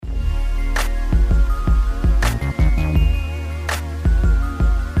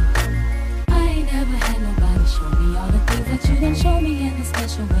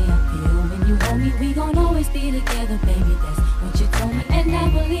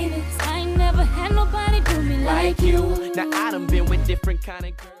like you. Now I done been with different kind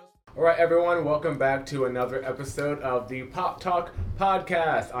of girls. Alright everyone, welcome back to another episode of the Pop Talk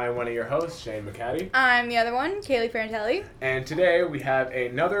Podcast. I am one of your hosts, Shayne McCaddy. I'm the other one, Kayleigh. And today we have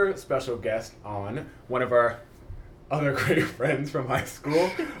another special guest on, one of our other great friends from high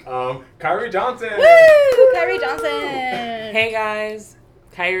school, Khari Johnson. Woo! Khari Johnson. Hey guys,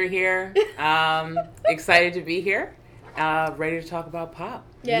 Khari here. Excited to be here. Ready to talk about pop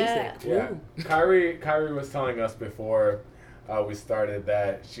music. Yeah. Khari was telling us before we started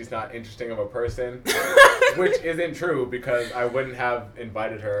that she's not interesting of a person, which isn't true because I wouldn't have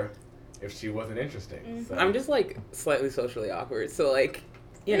invited her if she wasn't interesting. Mm-hmm. So. I'm just slightly socially awkward, so it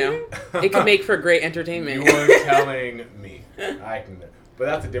can make for great entertainment. You were telling me. But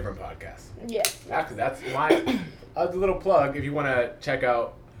that's a different podcast. Yeah. Actually, that's my little plug. If you want to check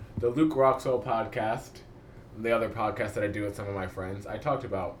out the Luke Roxwell podcast, the other podcast that I do with some of my friends, I talked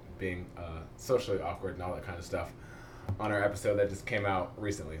about being socially awkward and all that kind of stuff on our episode that just came out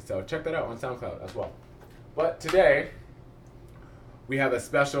recently. So check that out on SoundCloud as well. But today, we have a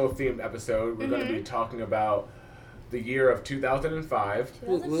special themed episode. We're going to be talking about the year of 2005.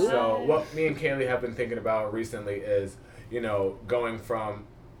 So what me and Kayleigh have been thinking about recently is, going from,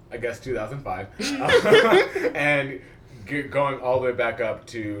 I guess, 2005 and going all the way back up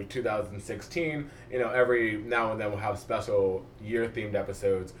to 2016. Every now and then we'll have special year-themed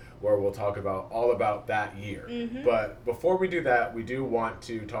episodes where we'll talk about all about that year. Mm-hmm. But before we do that, we do want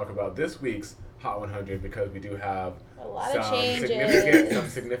to talk about this week's Hot 100 because we do have some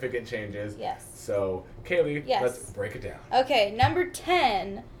significant changes. Yes. So, Kayleigh, let's break it down. Okay, number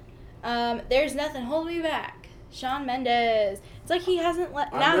 10. There's Nothing Holding Me Back. Shawn Mendes. It's like he hasn't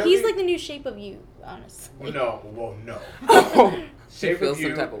he's like the new Shape of You, honestly. No. Shape feel of some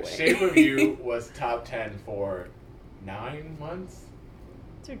You. type of way. Shape of You was top 10 for 9 months.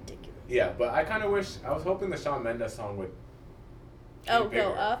 It's ridiculous. Yeah, but I kind of wish, I was hoping the Shawn Mendes song would go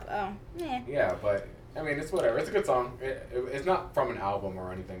bigger. up? Oh, yeah. Yeah, but, I mean, it's whatever. It's a good song. It's not from an album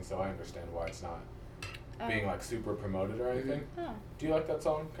or anything, so I understand why it's not being, super promoted or anything. Oh. Do you like that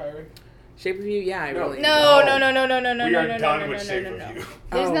song, Khari? Shape of You, yeah, I really do. No. We are done with Shape of You.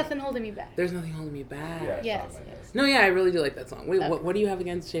 There's Nothing Holding Me Back. There's Nothing Holding Me Back. Yeah, Yes. No, yeah, I really do like that song. Wait, what do you have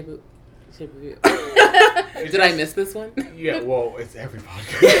against Shape of You? Did I miss this one? Yeah, well, it's every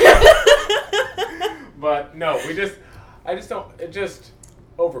podcast. But no, I just don't, it just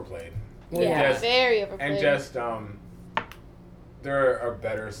overplayed. Yeah, very overplayed. And just, there are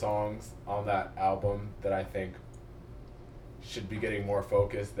better songs on that album that I think should be getting more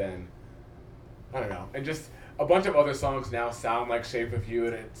focus than, I don't know. And just a bunch of other songs now sound like Shape of You,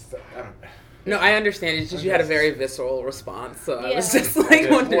 and it's, I don't know. No, I understand. It's just you had a very visceral response, so I was just wondering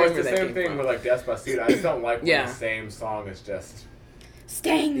where that came from. It's the same thing with Despacito. I just don't like when the same song is just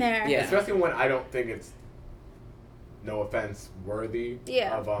staying there. Yeah. Especially when I don't think it's, no offense, worthy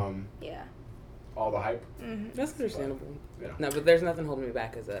of all the hype. Mm-hmm. That's understandable. But, No, but There's Nothing Holding Me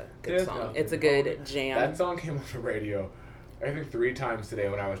Back is a good song. It's a good jam. That song came on the radio, I think 3 times today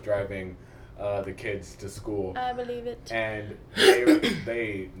when I was driving the kids to school. I believe it. And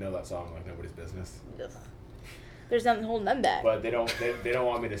they know that song like nobody's business. Ugh. There's Nothing Holding Them Back. But they don't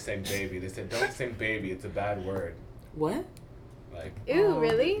want me to sing Baby. They said, don't sing Baby, it's a bad word. What? Ooh,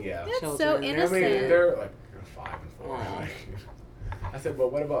 really? Yeah. That's Children. so innocent. I mean, they're 5 and 4. I said,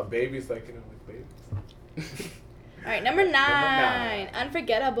 well, what about babies? Babies. All right, number 9.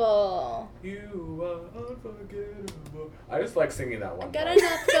 Unforgettable. You are unforgettable. I just like singing that one Got part.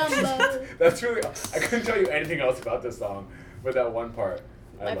 enough gumbo. That's really, I couldn't tell you anything else about this song, but that one part.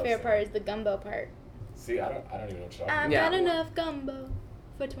 My favorite part is the gumbo part. See, I don't even know what you're talking I've about. got enough gumbo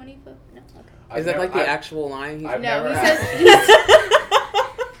for 24. No, okay. Is that the actual line?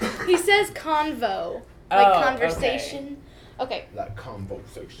 He says convo, conversation. Okay. That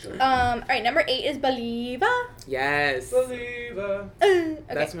conversation. All right, number 8 is Believer. Yes. Believer. Okay.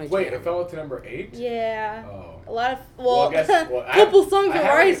 That's my jam. Wait, it fell to number 8? Yeah. Oh. A lot of couple songs that were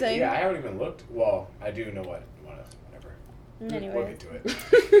rising. Yeah, I haven't even looked. Well, I do know whatever. Anyway. We'll get to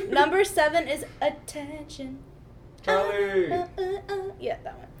it. Number 7 is Attention. Charlie. Yeah,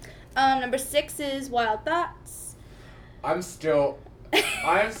 that one. Number 6 is Wild Thoughts. I'm still,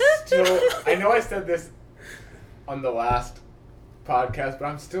 I know I said this on the last podcast, but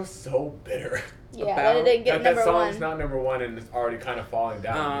I'm still so bitter. Yeah, that it didn't get number 1. That song's not number 1 and it's already kind of falling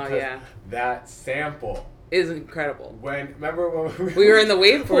down. Because that sample is incredible. Remember when we were in the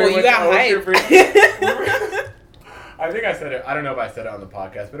wave pool, you got hyped. I think I said it. I don't know if I said it on the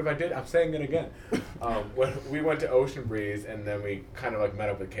podcast, but if I did, I'm saying it again. When we went to Ocean Breeze and then we kind of met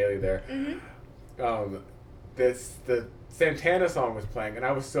up with Kayleigh there. Mm-hmm. the Santana song was playing, and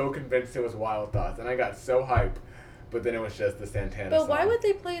I was so convinced it was Wild Thoughts, and I got so hype, but then it was just the Santana song. But why would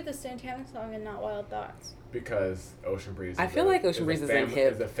they play the Santana song and not Wild Thoughts? Because Ocean Breeze. I feel like Ocean Breeze isn't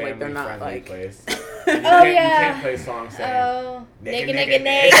hip. Is a Like, they're not, family-friendly like... place. Oh, You can't play songs saying, Oh, naked, naked, naked,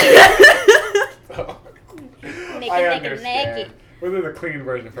 naked. So, Naked, I naked, understand. naked. Well, there's a clean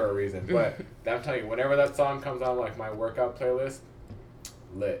version for a reason, but I'm telling you, whenever that song comes on, like, my workout playlist,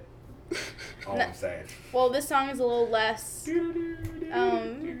 lit. All I'm saying. Well, this song is a little less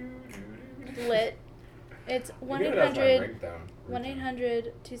lit. It's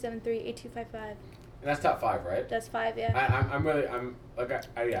 1-800-273-8255. And that's top 5, right? That's 5, yeah.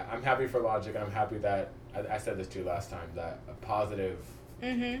 I'm happy for Logic, and I'm happy that I said this to you last time, that a positive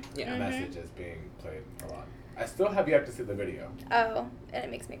message is being played a lot. I still have yet to see the video. Oh, and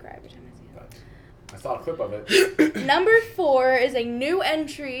it makes me cry every time I see it. But I saw a clip of it. Number 4 is a new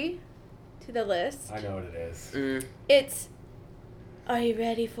entry to the list. I know what it is. It's... Are you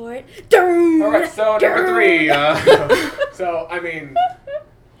ready for it? All right, so number 3. So, I mean,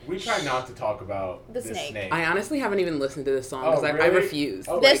 we try not to talk about The this snake. I honestly haven't even listened to this song because Oh, I really? refuse.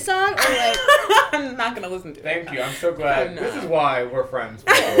 Oh, This song? Or like... I'm not going to listen to it. Thank you. I'm so glad. No. This is why we're friends.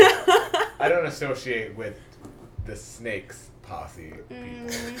 I don't associate with the Snakes posse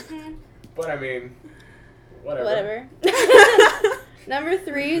people. But I mean, whatever. Number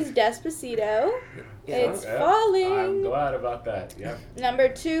 3 is Despacito. Yeah. It's falling. I'm glad about that. Yeah. Number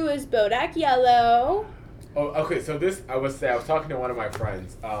 2 is Bodak Yellow. Oh, okay. So this, I was talking to one of my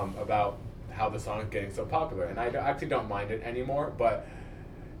friends about how the song is getting so popular, and I actually don't mind it anymore. But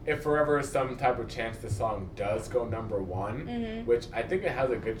if forever some type of chance the song does go number 1, which I think it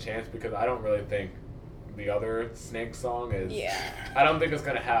has a good chance because I don't really think the other Snake song is. Yeah. I don't think it's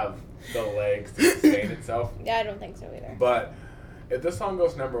gonna have the legs to sustain itself. Yeah, I don't think so either. But if this song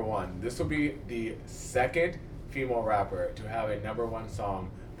goes number 1, this will be the second female rapper to have a number 1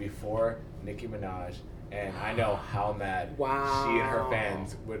 song before Nicki Minaj. And I know how mad she and her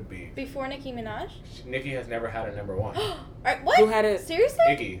fans would be. Before Nicki Minaj? Nicki has never had a number 1. What? Who had it? Seriously?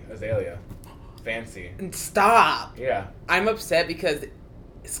 Iggy Azalea. Fancy. Stop. Yeah. I'm upset because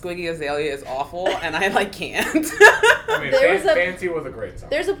Squiggy Azalea is awful, and I can't. I mean, There was Fancy was a great song.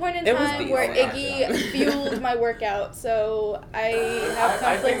 There's a point in It was time where decent. Iggy fueled my workout, so I have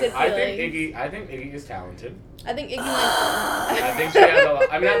conflicted feelings. I think Iggy is talented. I think Iggy went... I think she has a lot.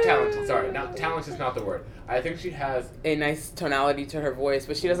 I mean, not talented. Sorry, not talent is not the word. I think she has a nice tonality to her voice,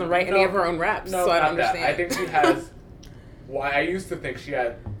 but she doesn't write any of her own raps, No, so I don't not understand. that. I think she has. Well, I used to think she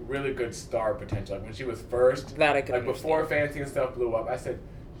had really good star potential. Like when she was first, That I could like before understand. Fancy and stuff blew up. I said,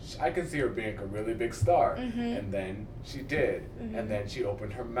 I can see her being a really big star, and then she did, and then she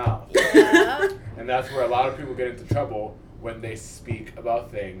opened her mouth, Yeah. and that's where a lot of people get into trouble when they speak about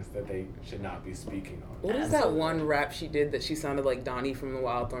things that they should not be speaking on. What is that one rap she did that she sounded like Donnie from the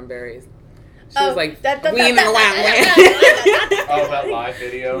Wild Thornberries? She was like, weaving around. Oh, that live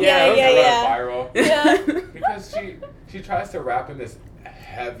video? Yeah, that was yeah. viral. Yeah. Because she tries to rap in this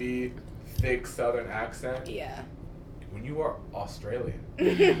heavy, thick Southern accent. Yeah. When you are Australian,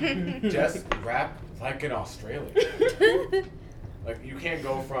 just rap like an Australian. Like you can't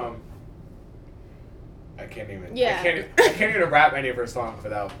go from. I can't even. Yeah. I can't even rap any of her songs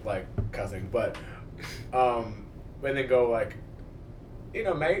without like cussing. But, when they go like,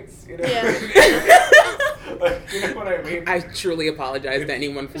 mates, Yeah. like, you know what I mean? I truly apologize to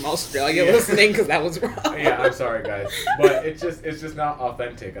anyone from Australia listening because that was wrong. Yeah, I'm sorry, guys, but it's just not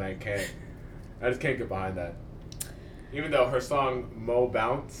authentic, and I just can't get behind that. Even though her song Mo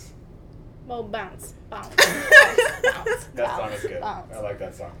Bounce. Well, bounce. That song is good. Bounce. I like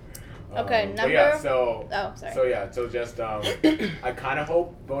that song. Okay, but number... yeah, so sorry. So yeah, so just I kind of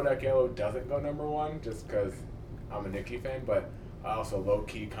hope Bodak Yellow doesn't go number 1 just because I'm a Nicki fan, but I also low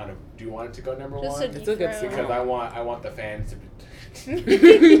key kind of do want it to go number 1 It's a good because song. I want the fans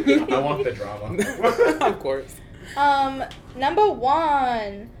to. I want the drama. Of course. Number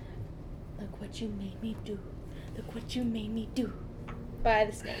 1. Look what you made me do. Look what you made me do. By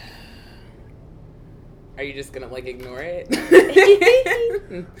the Snake. Are you just gonna ignore it?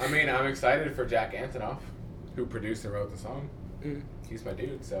 I mean, I'm excited for Jack Antonoff, who produced and wrote the song. Mm. He's my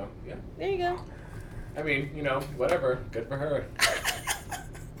dude, so yeah. There you go. I mean, whatever. Good for her.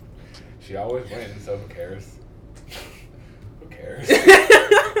 She always wins, so who cares? Who cares?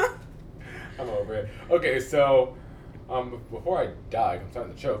 I'm over it. Okay, so before I die, I'm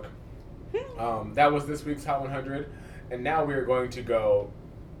starting to choke. That was this week's Hot 100, and now we are going to go.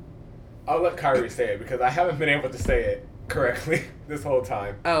 I'll let Khari say it because I haven't been able to say it correctly this whole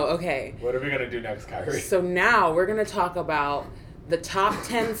time. Oh, okay. What are we gonna do next, Khari? So now we're gonna talk about the top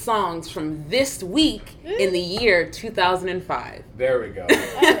 10 songs from this week in the year 2005. There we go. All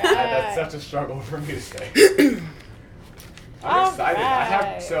right. That's such a struggle for me to say. I'm excited.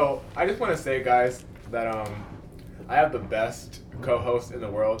 Right. I just want to say, guys, that I have the best co-host in the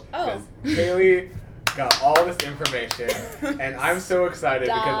world because Kayleigh got all this information, and I'm so excited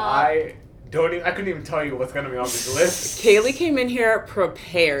because I couldn't even tell you what's gonna be on this list. Kayleigh came in here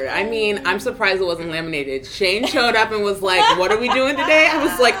prepared. I mean, I'm surprised it wasn't laminated. Shayne showed up and was like, "What are we doing today?" I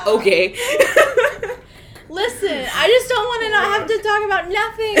was like, "Okay." Listen, I just don't want to not have to talk about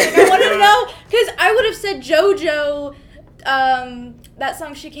nothing. Like, I want to know, because I would have said JoJo, that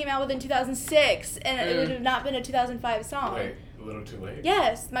song she came out with in 2006, and it would have not been a 2005 song. Wait, a little too late.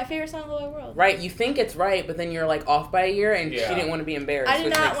 Yes, my favorite song in the whole world. Right, you think it's right, but then you're like off by a year, and she didn't want to be embarrassed. I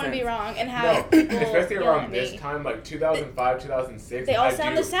did not want to be wrong and have people especially yell around at this me. time, like 2005, 2006. They all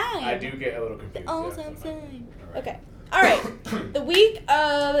sound the same. I do get a little confused. They all yeah, sound the sometimes. same. Okay. All right. The week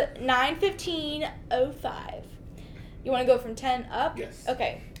of 9/15/05. You want to go from 10 up? Yes.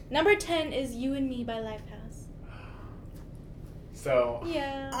 Okay. Number 10 is You and Me by Lifehouse. So.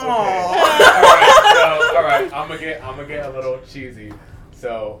 Yeah. Okay. All right. I'm gonna get a little cheesy.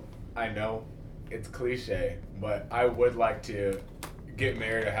 So I know it's cliche, but I would like to get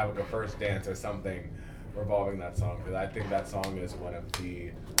married or have like a first dance or something revolving that song because I think that song is one of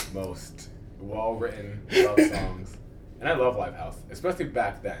the most well-written love songs, and I love Lifehouse, especially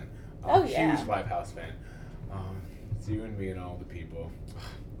back then. I'm a huge Lifehouse fan. It's You and Me and All the People.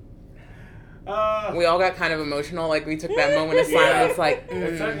 We all got kind of emotional, like we took that moment of silence, like.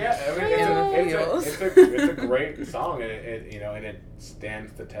 It's a great song, and it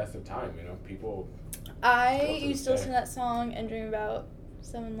stands the test of time. You know, people. I used to listen to that song and dream about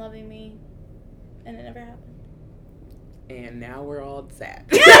someone loving me, and it never happened. And now we're all sad.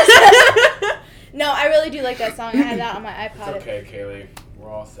 Yes! No, I really do like that song. I had that on my iPod. It's okay, Kayleigh. We're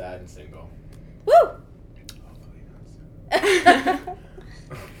all sad and single. Woo!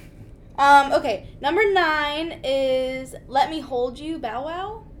 Okay, number 9 is Let Me Hold You, Bow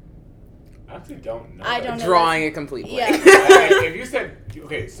Wow. I actually don't know. I don't know. Drawing it completely. Yeah. If you said,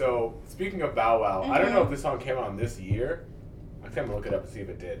 okay, so speaking of Bow Wow, I don't know if this song came out this year. I'm going to look it up and see if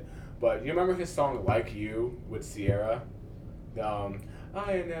it did. But you remember his song Like You with Sierra? I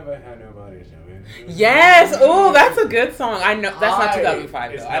ain't never had nobody showing. Yes! Oh, that's a good song. I know. That's not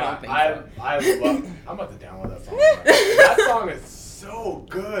 2005, though. I don't think so. I love. I'm about to download that song. That song is so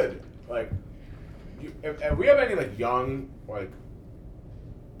good. Like, if we have any like young or like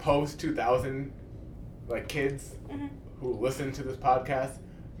post 2000 like kids who listen to this podcast,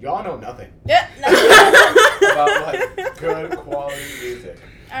 y'all know nothing about like good quality music.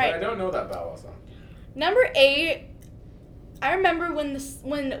 All right. But I don't know that Bow Wow song. Number 8, I remember when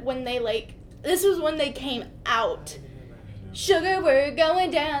they like, this was when they came out. Sugar, we're going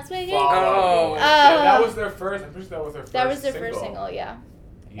down, swinging. Oh. Yeah, that was their first. I'm pretty sure that was their first. That was their single. first single, yeah.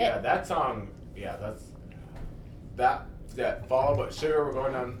 Yeah, that song. Yeah, that follow, but Sugar, we're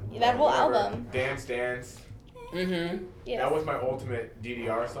going down. That whole whatever. album. Dance. Mm-hmm. Yes. That was my ultimate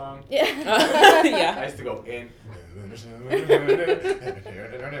DDR song. Yeah. I Yeah. used to go in.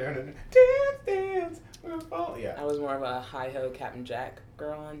 Dance. Yeah. I was more of a hi-ho Captain Jack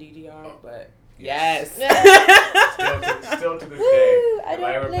girl on DDR, but yes. Still to this Woo, day. I if don't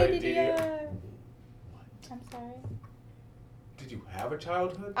ever play played DDR. I'm sorry. Did you have a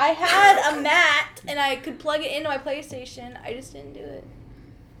childhood? I had a mat and I could plug it into my PlayStation. I just didn't do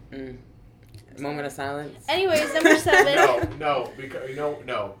it. Moment of silence. Anyways, number 7. No, because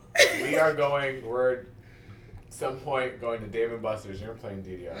no. We're some point going to Dave and Buster's. You're playing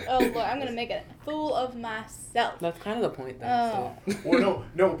DDR. Oh Lord, I'm gonna make a fool of myself. That's kind of the point, though. Oh. So. Well,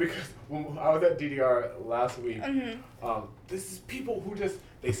 no, because when I was at DDR last week, Mm-hmm. this is people who just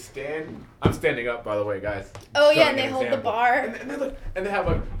they stand. I'm standing up, by the way, guys. Oh yeah, Showing and they an hold the example. bar. And they have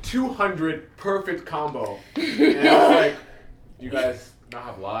like 200 perfect combo. And I was like, you guys not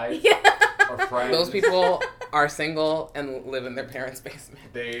have lives Yeah. or friends? Those people are single and live in their parents' basement.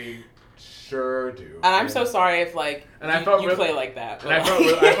 They sure do. And I'm so sorry if like And I felt you really- play like that. And I felt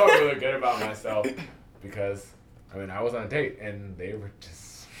really good about myself because I was on a date and they were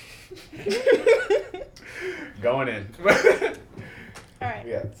just going in. All right.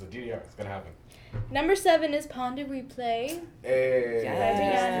 Yeah, so DDR, it's gonna happen. Number 7 is Ponder Replay. Hey.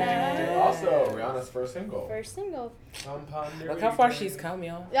 Yes. Also, Rihanna's first single. First single. Look how far she's come,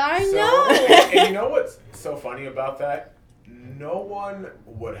 yo. I So- know. And you know what's so funny about that? No one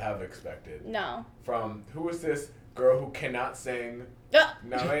would have expected No. from who is this girl who cannot sing? Ah.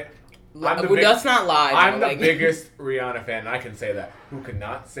 No, wait. Let's not lie. I'm though, the biggest Rihanna fan, and I can say that. Who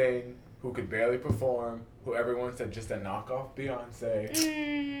cannot sing, who could barely perform, who everyone said just a knockoff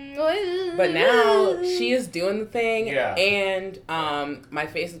Beyonce. But now she is doing the thing, Yeah. and my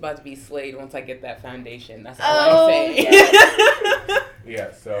face is about to be slayed once I get that foundation. That's all I'm saying. Yeah.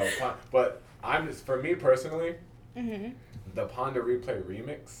 Yeah, so, but for me personally, the Ponder Replay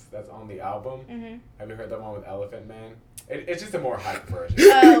remix that's on the album, have you heard that one with Elephant Man? It's just a more hype version.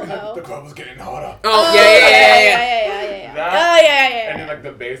 Oh. The club was getting hotter. Oh, Yeah. And then like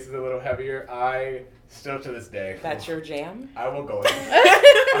the bass is a little heavier. I still to this day. That's your jam? I will go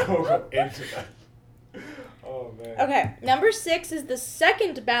into that. Oh man. Okay, number 6 is the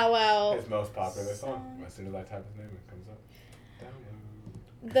second Bow Wow. His most popular song. As soon as I type his name, it comes up.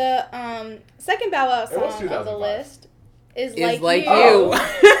 Download. The second Bow Wow It was song on the 2005. list is Like Like You. You.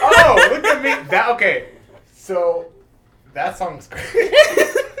 Oh, look at me. Okay. So that song's great.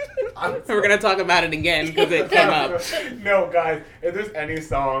 We're going to talk about it again because it came up. No, guys, if there's any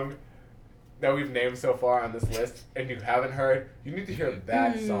song that we've named so far on this list and you haven't heard, you need to hear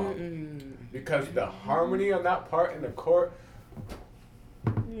that song. Because the harmony on that part in the chorus.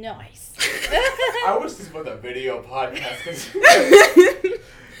 Nice. I wish this was a video podcast because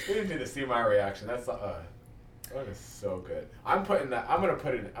you didn't need to see my reaction. That is so good. I'm gonna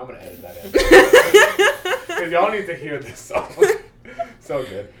edit that in. Because y'all need to hear this song. So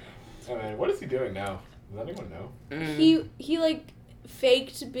good. I mean, what is he doing now? Does anyone know? He like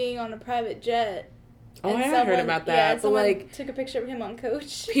faked being on a private jet. Oh, And I haven't heard about that. But someone like, took a picture of him on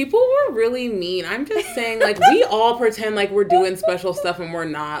Coach. people were really mean. I'm just saying, like, we all pretend like we're doing special stuff and we're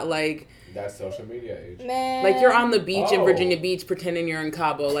not. Like, That's social media age. Man. like you're on the beach in Oh. Virginia Beach pretending you're in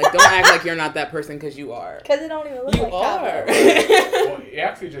Cabo. Like, don't act like you're not that person because you are. Because it don't even look You like are. Cabo. Well, he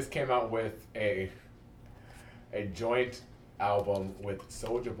actually just came out with a joint album with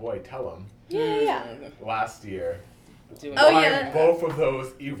Soulja Boy Tell 'Em Yeah. last year. Doing Oh, Why yeah. both of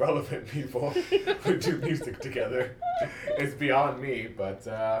those irrelevant people would do music together is beyond me, but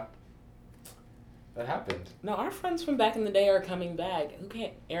that happened. No, our friends from back in the day are coming back. Who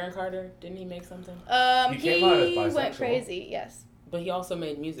can't? Aaron Carter, didn't he make something? He came out as He bisexual. went crazy, yes. But he also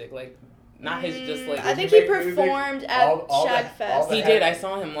made music, like not his just like. I think he he make music? performed at All the Shagfest. He did. I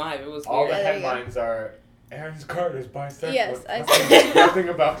saw him live. It was All weird. the there you go. headlines are Aaron Carter's bisexual. Yes, I Nothing- Nothing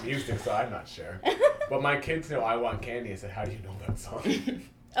about music, so I'm not sure. But my kids know I Want Candy. I said, how do you know that song?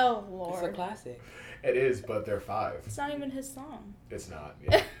 Oh, It's a Lord. classic. It is, but they're 5. It's not even his song. It's not.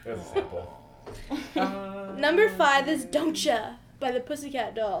 Yeah, it's a sample. Number 5 is Don't Ya by the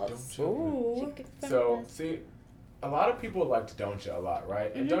Pussycat Dolls. Ooh. So, see, a lot of people liked Don't Ya a lot,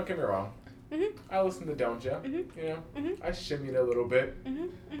 right? And don't get me wrong. I listen to Don't Ya. You know, I shimmied a little bit.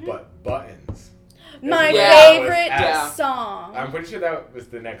 But Buttons. My Yeah. favorite Yeah. song. I'm pretty sure that was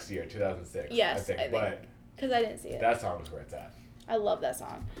the next year, 2006. Yes, I think. I think. But Because I didn't see it. that song was where it's at. I love that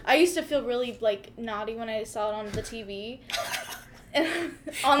song. I used to feel really like naughty when I saw it on the TV.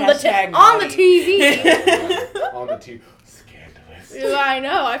 on the Hashtag TV. On the TV. Scandalous. I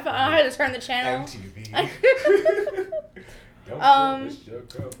know. I had to turn the channel. MTV. Don't publish your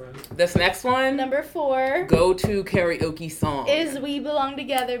girlfriend. This next one, Number 4 go-to karaoke song is We Belong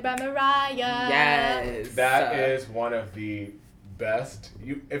Together by Mariah. Yes. That is one of the best.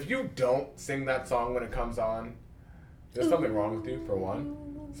 If you don't sing that song when it comes on, there's something wrong with you, for one.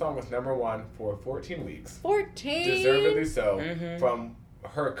 The song was number 1 for 14 weeks. 14. Deservedly so. From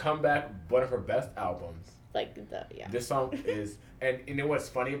her comeback, one of her best albums. Yeah. This song is, and you know what's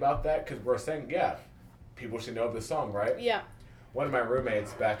funny about that? Because we're saying, yeah, people should know this song, right? Yeah. One of my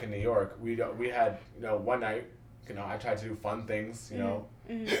roommates back in New York, we had, one night, I tried to do fun things, so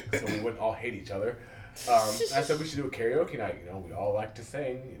we wouldn't all hate each other. I said we should do a karaoke night. We all like to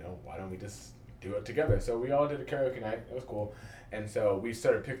sing. Why don't we just do it together? So we all did a karaoke night. It was cool. And so we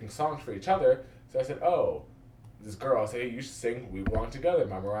started picking songs for each other. So I said, oh, this girl, I said, hey, you should sing We Belong Together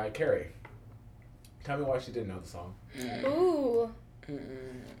by Mariah Carey. Tell me why she didn't know the song. Ooh.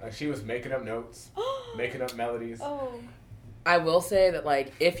 She was making up notes, making up melodies. Oh. I will say that,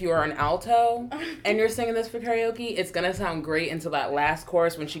 like, if you are an alto and you're singing this for karaoke, it's going to sound great until that last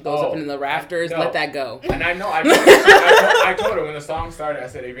chorus when she goes up into the rafters. No. Let that go. And I know, I told her when the song started, I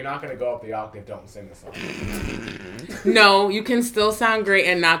said, if you're not going to go up the octave, don't sing the song. No, you can still sound great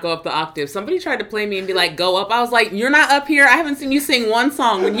and not go up the octave. Somebody tried to play me and be like, go up. I was like, you're not up here. I haven't seen you sing one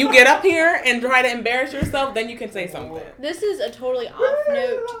song. When you get up here and try to embarrass yourself, then you can say something. This is a totally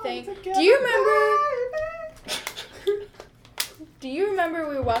off-note thing. Do you remember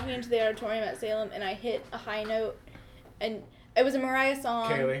we were walking into the auditorium at Salem and I hit a high note and it was a Mariah song.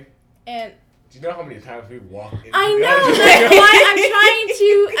 Kayleigh, And do you know how many times we walked into I the know, auditorium? that's why I'm trying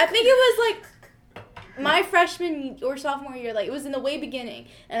to, I think it was like my freshman or sophomore year, like it was in the way beginning,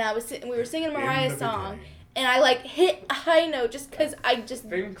 and we were singing Mariah's song, and I like hit a high note just because I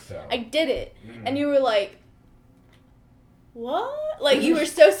think so. I did it, and you were like, "What?" Like you were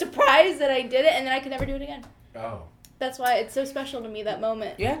so surprised that I did it, and then I could never do it again. Oh. That's why it's so special to me, that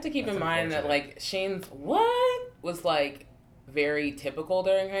moment. You have to keep in mind that like Shayne's what was like very typical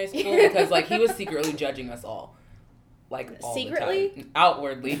during high school because like he was secretly judging us all. Like all secretly? the time.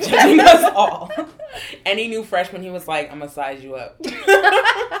 Outwardly judging us all. Any new freshman, he was like, I'm gonna size you up.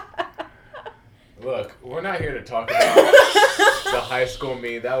 Look, we're not here to talk about the high school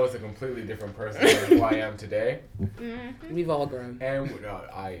me. That was a completely different person than who I am today. Mm-hmm. We've all grown. And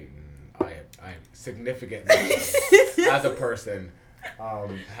I'm significantly as a person.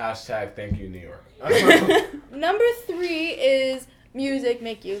 Hashtag thank you, New York. Number 3 is Music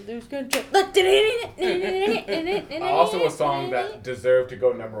Make You Lose Control. Also a song that deserved to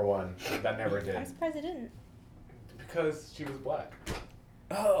go number 1 that never did. I'm surprised it didn't. Because she was black.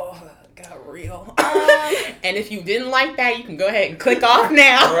 Oh, got real. And if you didn't like that, you can go ahead and click off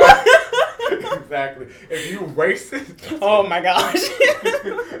now. Right. Exactly. If you racist. Oh my gosh.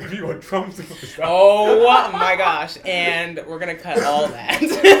 If you a Trump superstar. Oh my gosh. And we're going to cut all that.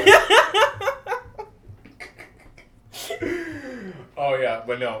 Oh yeah,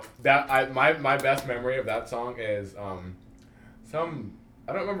 but no. That my best memory of that song is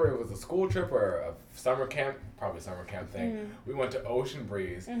I don't remember if it was a school trip or a summer camp, probably summer camp thing. Mm-hmm. We went to Ocean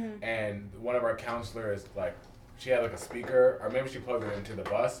Breeze, and one of our counselors, like, she had like a speaker, or maybe she plugged it into the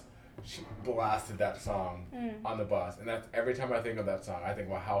bus. She blasted that song on the bus, and that's every time I think of that song, I think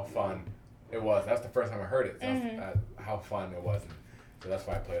about how fun it was. That's the first time I heard it. So how fun it was, so that's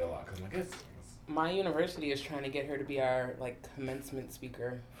why I play it a lot. Cause I'm like, it's my university is trying to get her to be our like commencement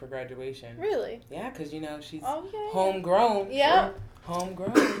speaker for graduation. Really? Yeah, because you know she's homegrown. Yeah. Sure.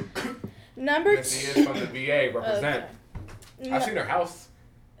 Homegrown. Number 2. Missy is from the VA. Represent. Okay. I've seen her house.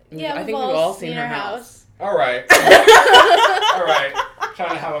 Yeah, I think we've all seen her house. All right. All right. Trying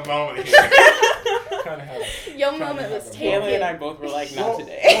to have a moment here. Your moment was taken. Kayleigh and I both were like, not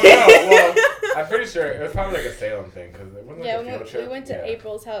today. Well, I'm pretty sure it was probably like a Salem thing because it wasn't like a field trip. We went to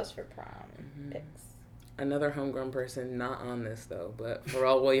April's house for prom. Another homegrown person, not on this though, but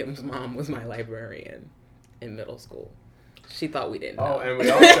Pharrell Williams' mom was my librarian in middle school. She thought we didn't know. Oh, and we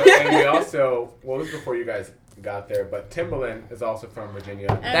also, well, this was before you guys got there, but Timbaland is also from Virginia.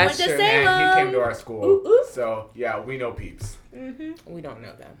 And that's true. And he came to our school. Ooh, ooh. So, yeah, we know peeps. Mm-hmm. We don't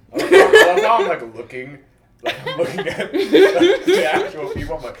know them. Now I'm like looking at the actual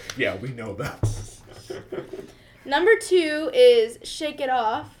people. I'm like, yeah, we know them. Number 2 is Shake It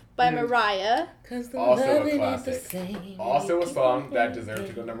Off by Mariah. Also a classic. Also a song that deserved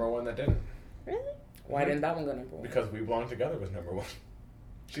to go number 1 that didn't. Really? Why didn't that one go number 1? Because We Belong Together was number 1.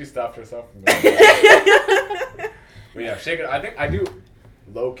 She stopped herself from going But yeah, Shake It. I think I do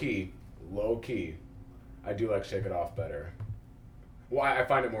low key. I do like Shake It Off better. Well, I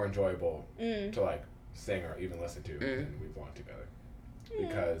find it more enjoyable to like sing or even listen to than We Belong Together.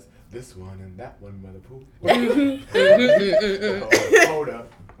 Because this one and that one by the pool. Hold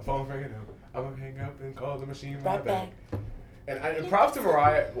up, my phone's ringing up. I'm gonna hang up and call the machine right back. And props to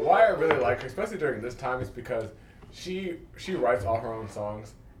Mariah. Why I really like her, especially during this time, is because she writes all her own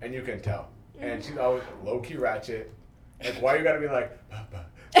songs, and you can tell. And she's always low key ratchet. Like, why you gotta be like?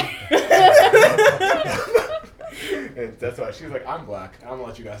 And that's why she's like, I'm black. I'm gonna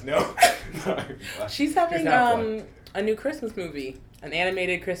let you guys know. She's having a new Christmas movie, an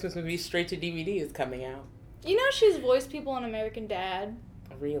animated Christmas movie straight to DVD is coming out. You know she's voiced people on American Dad.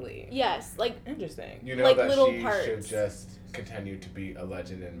 Really? Yes, like interesting. You know like that little she parts. should just continue to be a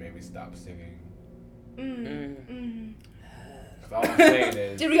legend and maybe stop singing. All I'm saying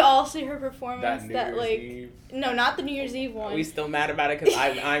is, did we all see her performance? That New Year's Eve? No, not the New Year's Eve one. Are we still mad about it? Because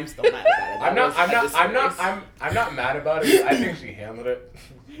I'm still mad about it. I'm not mad about it. I think she handled it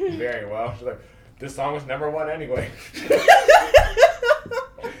very well. She's like, this song was number 1 anyway.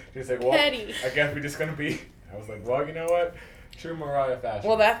 She's like, well, Petty. I guess we're just gonna be. I was like, well, you know what? True Mariah fashion.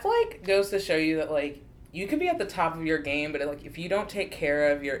 Well, that's like goes to show you that like you can be at the top of your game, but like if you don't take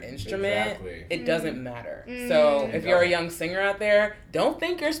care of your instrument, it doesn't matter. So if you're a young singer out there, don't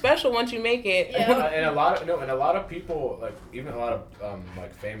think you're special once you make it. Yeah. And a lot of people, like even a lot of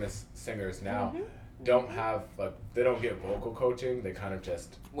like famous singers now, don't have they don't get vocal coaching. They kind of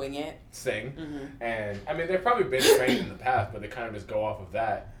just wing it, sing. And I mean they've probably been trained in the past, but they kind of just go off of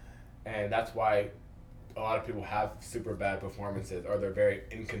that, and that's why a lot of people have super bad performances or they're very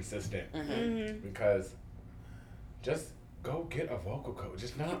inconsistent because just go get a vocal coach.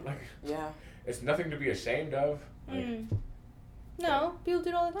 It's not like it's nothing to be ashamed of. Like, No, people do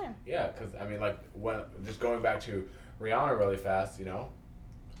it all the time. Yeah, because, I mean, like, when just going back to Rihanna really fast, you know,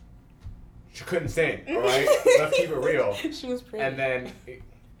 she couldn't sing, all right? Let's keep it real. She was pretty. And then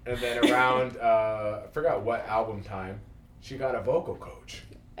around, I forgot what album time, she got a vocal coach.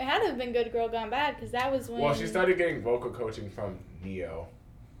 It had to have been Good Girl Gone Bad because that was when. Well, she started getting vocal coaching from Neo.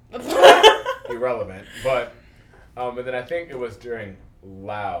 Irrelevant. But, and then I think it was during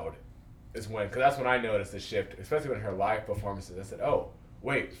Loud is when, because that's when I noticed the shift, especially when her live performances. I said, oh,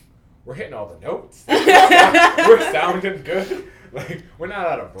 wait, we're hitting all the notes. We're sounding good. Like, we're not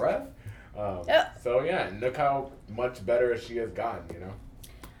out of breath. So, yeah, and look how much better she has gotten, you know?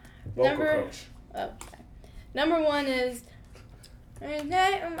 Vocal coach. Oh, okay. Number 1 is... When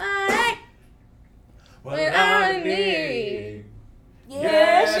I need...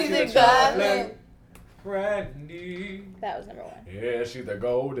 Yeah, she's a goblin. Brandy. That was number 1. Yeah, she's a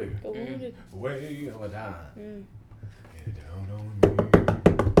gold digger. Way on time. Get down on me.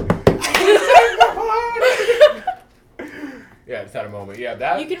 Yeah, just had a moment. Yeah,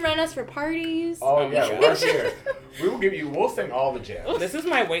 that. You can rent us for parties. Oh yeah, we're here. We will give you. We'll sing all the jams. This is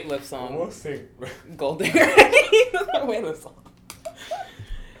my weightlifts song. We'll sing. Gold Digger. That's my weightlifts song.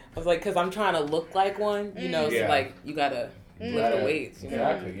 I was like, because I'm trying to look like one, you know. So like, you gotta lift the weights. You know?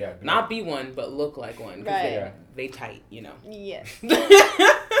 Exactly. Yeah. Not be one, but look like one. Right. They tight, you know. Yes.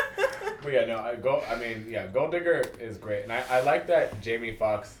 But yeah, no. Gold Digger is great, and I like that Jamie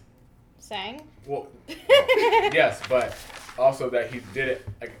Foxx Sang? Well, yes, but also that he did it.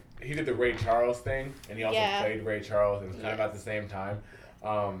 Like he did the Ray Charles thing, and he also played Ray Charles. It was kind of at the same time.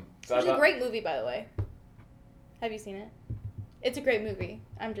 So it's a great movie, by the way. Have you seen it? It's a great movie.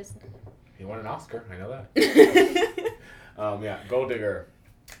 I'm just. He won an Oscar. I know that. Yeah, Gold Digger.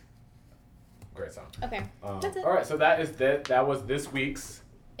 Great song. Okay. That's it. All right, so that was this week's.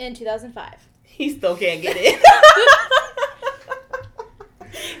 In 2005. He still can't get it.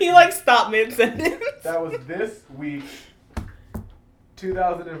 He like stopped mid sentence. That was this week's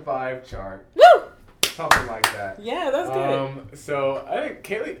 2005 chart. Woo! Something like that. Yeah, that's good. So I think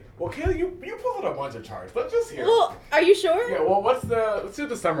Kayleigh, you pulled a bunch of charts. Let's just hear. Well, are you sure? Yeah. Well, let's do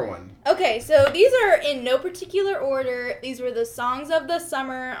the summer one. Okay, so these are in no particular order. These were the songs of the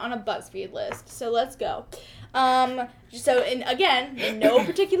summer on a BuzzFeed list. So let's go. So in no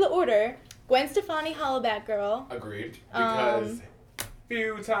particular order, Gwen Stefani, Hollaback Girl. Agreed. Because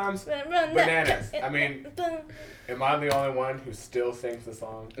few times bananas. I mean, am I the only one who still sings the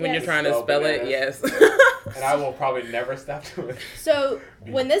song? When you're trying to spell bananas? it, yes. And I will probably never stop doing it. So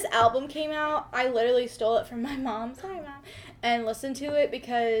when this album came out, I literally stole it from my mom. Sorry, Mom. And listened to it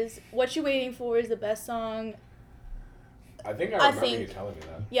because What You Waiting For is the best song. I think I remember you telling me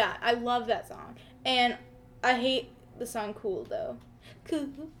that. Yeah, I love that song. And I hate the song Cool, though. Cool.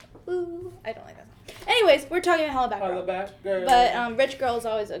 Ooh. I don't like that song. Anyways, we're talking about Hollaback Girl. But Rich Girl is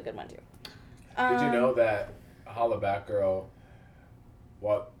always a good one, too. Did you know that Hollaback Girl,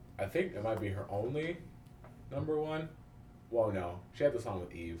 I think it might be her only number one? Well, no. She had the song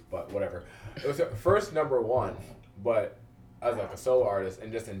with Eve, but whatever. It was her first number one, but as like a solo artist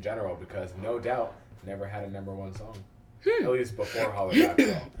and just in general, because No Doubt never had a number one song. At least before Hollaback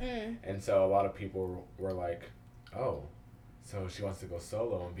Girl. And so a lot of people were like, oh, so she wants to go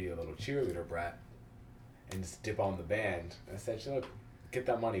solo and be a little cheerleader brat and just dip on the band. I said, look, get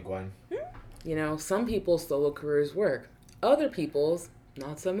that money, Gwen. You know, some people's solo careers work. Other people's,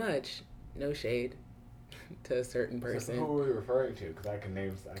 not so much. No shade to a certain person. So who are we referring to? Because I can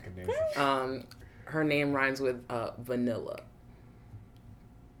name some. Her name rhymes with vanilla.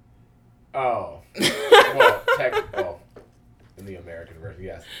 Oh. Well, in the American version,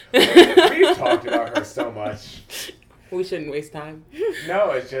 yes. We've talked about her so much. We shouldn't waste time.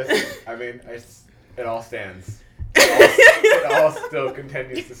 No, it's just, it all stands. It all still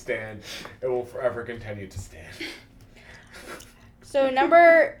continues to stand. It will forever continue to stand. So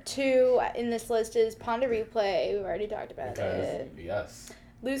number 2 in this list is Ponder Replay. We've already talked about it. Yes.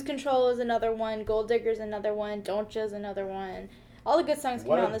 Lose Control is another one. Gold Digger's another one. Don't Ja's another one. All the good songs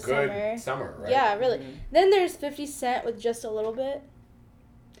came out in the summer. What a good summer, right? Yeah, really. Mm-hmm. Then there's 50 Cent with Just a Little Bit.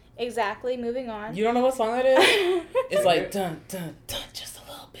 Exactly. Moving on. You don't know what song that is? It's like dun dun dun, just a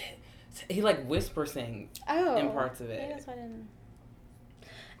little bit. He like whisper sings in parts of it. Maybe that's why I didn't.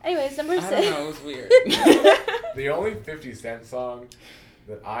 Anyways, number 6. I don't know. It was weird. The only 50 Cent song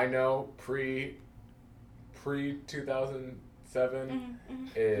that I know pre 2007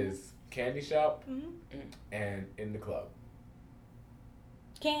 is Candy Shop and In the Club.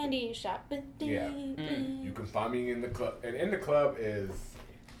 Candy Shop. Yeah. You can find me in the club. And In the Club is...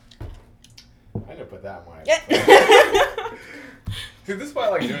 I didn't put that in my... See, this is why I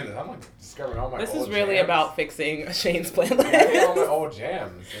like doing this. I'm like discovering all my This old is really jams. about fixing Shayne's Yeah, playlist. all my old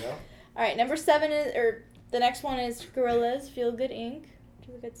jams, you know? All right, number 7 is, or the next one is Gorillaz, Feel Good Inc., which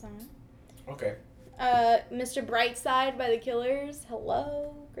is a good song. Okay. Mr. Brightside by The Killers,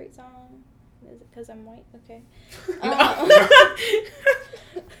 Hello, great song. Is it because I'm white? Okay.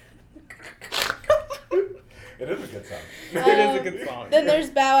 It is a good song. It is a good song. Then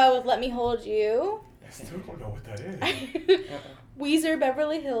there's Bow Wow with Let Me Hold You. I still don't know what that is. Weezer,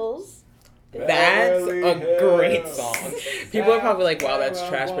 Beverly Hills. That's Beverly a great Hills. song. People are probably like, wow, that's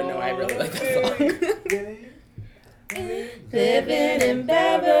trash, but no, I really like that song. Living in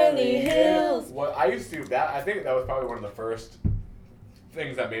Beverly Hills. Well, I used to that. I think that was probably one of the first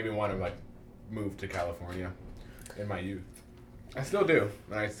things that made me want to like move to California in my youth. I still do,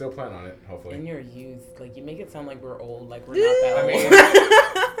 and I still plan on it. Hopefully. In your youth, like, you make it sound like we're old, like we're not that I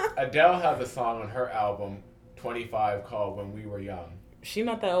old. mean, Adele has a song on her album 25 called "When We Were Young." She's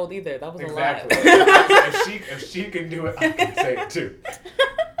not that old either. That was Exactly. a lie. if she can do it, I can say it too.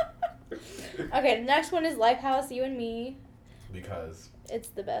 Okay, the next one is Lifehouse, You and Me. Because It's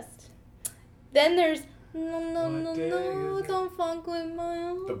the best. Then there's No, no, What no, day no, is it? don't funk with my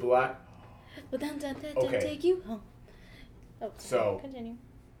own. the black. But then Okay. take you home. Oh, So- continue.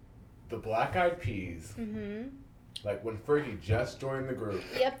 The Black Eyed Peas, Mm-hmm. like when Fergie just joined the group,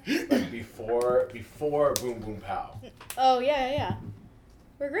 Yep. like before Boom Boom Pow, Oh, yeah.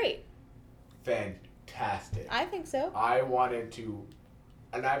 We're great. fantastic. I think so. I wanted to,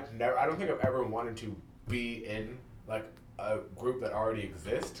 and I don't think I've ever wanted to be in like a group that already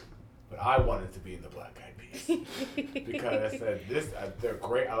exists, but I wanted to be in the Black Eyed Peas because I said they're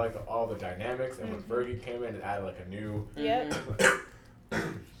great. I like all the dynamics, and when Fergie came in and added like a new, Yep.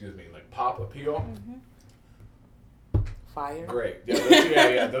 excuse me, like pop appeal, Fire. great.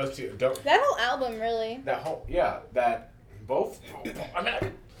 Yeah, those two. Don't That whole album, really. that both. I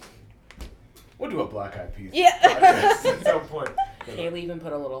mean, we'll do a Black Eyed Peas. Yeah. podcast at some point. Kayleigh even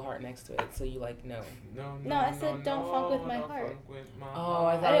put a little heart next to it, so you like no. No, I said don't fuck with my don't heart. fuck with my Oh,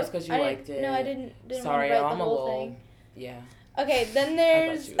 I heart. thought it was because you I liked didn't- it. No, I didn't Sorry, want to write I'm the a whole little. thing. Yeah. Okay, then I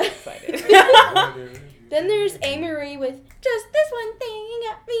there's thought you were excited. then there's A. Marie with Just This One Thing You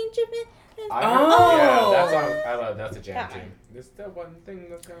Got Me Tripping. I Oh. heard, yeah, that song, I love. That's a jam That tune. It's the one thing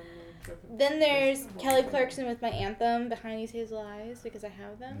that's got me tripping. Then there's Kelly Clarkson with my anthem, Behind These Hazel Eyes, because I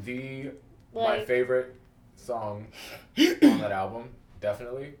have them. My Like, favorite song on that album,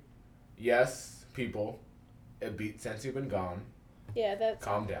 definitely. Yes, people. It beat Since You've Been Gone. yeah, that's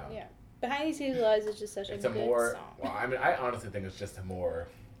Calm down. Yeah, Behind These Hazel Eyes is just such It's a a good more. song. Well, I mean, I honestly think it's just a more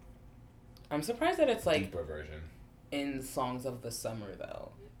I'm surprised that it's like deeper version. in songs of the summer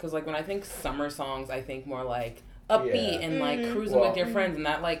though, because like when I think summer songs, I think more like upbeat Yeah. and like Mhm. cruising Well- with your friends, and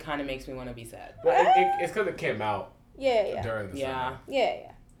that like kind of makes me want to be sad. But it's because it came out Yeah. during the Yeah. summer.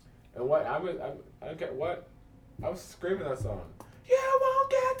 Yeah. And what I don't get what I was screaming that song. You won't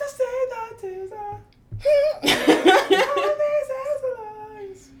get to see the tears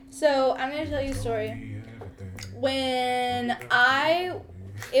So I'm gonna tell you a story. When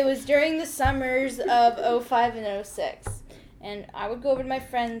it was during the summers of 05 and 06, and I would go over to my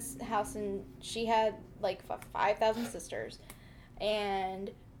friend's house, and she had like 5,000 sisters, and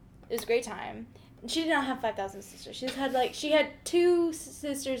it was a great time. She did not have 5,000 sisters. She had 2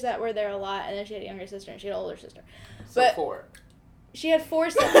 sisters that were there a lot, and then she had a younger sister, and she had an older sister. So But 4. she had 4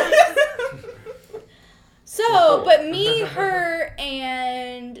 siblings. So, but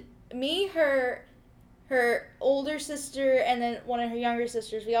her older sister, and then one of her younger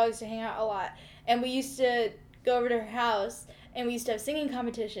sisters, we all used to hang out a lot. And we used to go over to her house, and we used to have singing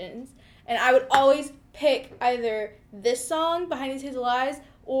competitions. And I would always pick either this song, Behind These Hazel Eyes,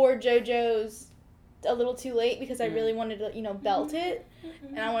 or JoJo's A Little Too Late, because I really wanted to, belt it.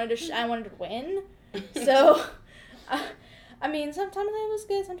 And I wanted to win. So, I mean, sometimes it was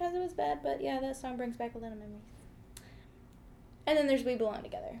good, sometimes it was bad, but yeah, that song brings back a lot of memories. And then there's We Belong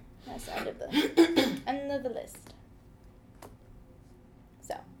Together. That's the end of the list.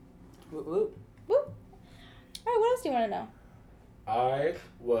 So, Whoop, whoop. woo. All right, what else do you want to know? I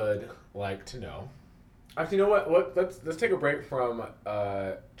would like to know. Actually, you know what? Let's take a break from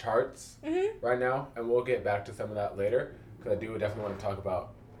charts right now, and we'll get back to some of that later, because I do definitely want to talk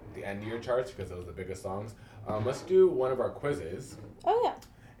about the end of year charts, because those are the biggest songs. Let's do one of our quizzes. Oh, yeah.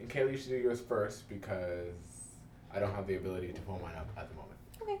 And Kayleigh, you should do yours first, because I don't have the ability to pull mine up at the moment.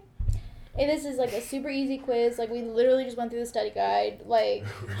 Okay. Hey, this is like a super easy quiz. Like, we literally just went through the study guide. Like,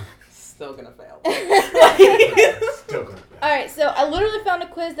 Still gonna fail. Still good. Alright, so I literally found a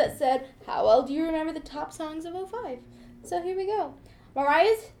quiz that said, how well do you remember the top songs of 05? So here we go.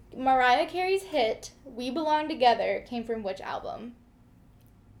 Mariah Carey's hit, We Belong Together, came from which album?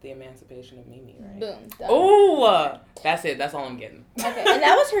 The Emancipation of Mimi, right? Boom. Done. Oh, that's it. That's all I'm getting. Okay, and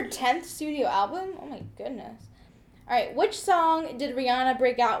that was her 10th studio album? Oh my goodness. Alright, which song did Rihanna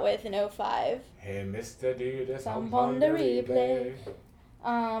break out with in 05? Hey, Mr. D, this Some on the replay.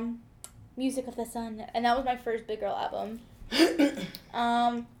 Music of the Sun. And that was my first Big Girl album.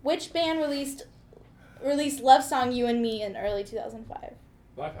 Which band released Love Song You and Me in early 2005?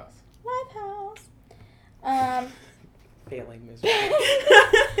 Lifehouse. Lifehouse. Failing misery.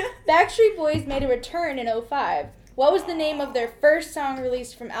 Backstreet Boys made a return in 05. What was the name of their first song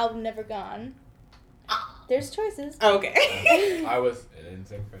released from album Never Gone? There's choices. Okay. I was an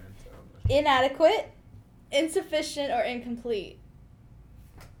NSYNC fan, so. Inadequate, insufficient, or incomplete?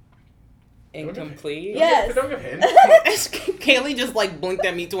 Incomplete? Yes. Don't give hints. Kayleigh just like blinked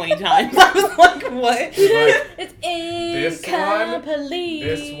at me 20 times. I was like, what? It's This one, incomplete.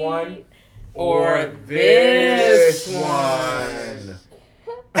 this one, Or this this one.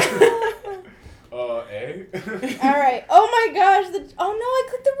 A? Alright. Oh my gosh. Oh no, I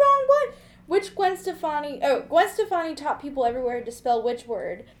clicked the wrong one. Which Gwen Stefani taught people everywhere to spell which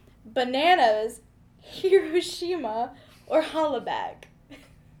word? Bananas, Hiroshima, or hollaback?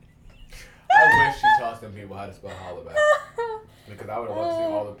 I wish she taught some people how to spell hollaback. Because I would have loved to see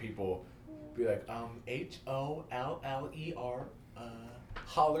all the people be like, Holler,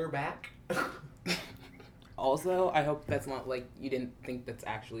 hollerback. Also, I hope that's not like, you didn't think that's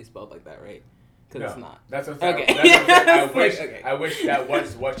actually spelled like that, right? Because it's not. That's what Okay. I'm saying. Okay. I wish that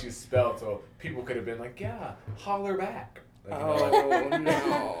was what you spelled, so people could have been like, yeah, holler back. Like,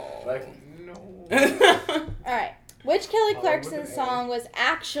 No. Like, no. Alright. Which Kelly Oh, Clarkson look at song was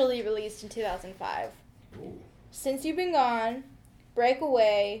actually released in 2005? Ooh. Since You've Been Gone, Break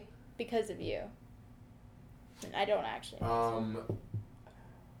Away, Because of You. And I don't actually know.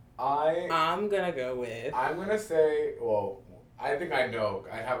 I'm gonna go with. I'm gonna say, well, I think I know.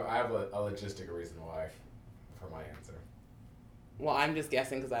 I have a logistic reason why for my answer. Well, I'm just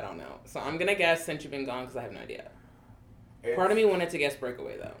guessing because I don't know. So I'm gonna guess Since You've Been Gone because I have no idea. Part of me wanted to guess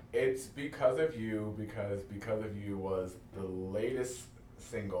Breakaway though. It's Because of You, because Because of You was the latest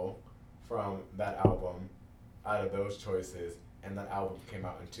single from that album out of those choices, and that album came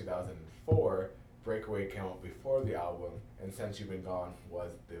out in 2004. Breakaway came out before the album, and Since You've Been Gone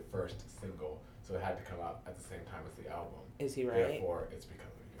was the first single, so it had to come out at the same time as the album. Is he right? Therefore, it's Because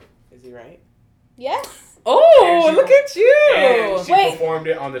of You. Is he right? Yes. Oh, And look at you! And she Wait. performed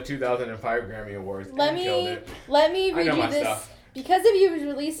it on the 2005 Grammy Awards and killed it. Let me I read know you my this. stuff. Because of You was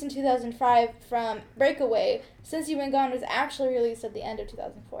released in 2005 from Breakaway. Since You've Been Gone was actually released at the end of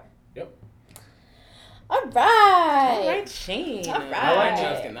 2004. Yep. All right. All right, Shayne. All right.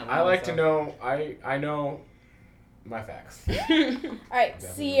 I like to know. I know my facts. All right. Definitely.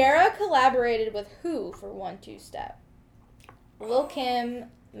 Sierra collaborated with who for 1-2 Step? Lil Kim,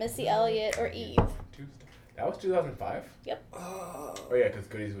 Missy Elliott, or Eve? That was 2005? Yep. Oh yeah, because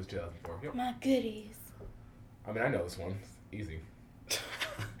Goodies was 2004. Yep. My goodies. I mean, I know this one. It's easy.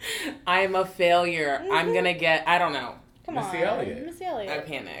 I'm a failure. I'm gonna get. I don't know. Come Missy on. Elliott. Missy I Elliott.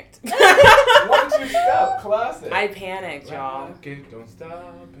 panicked. 1-2 Step, classic. I panicked, y'all. Rock it, don't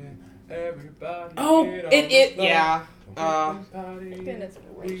stop it. Everybody. Oh, get on it. the floor. Yeah. Goodness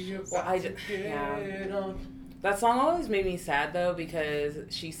gracious. Well, That song always made me sad though because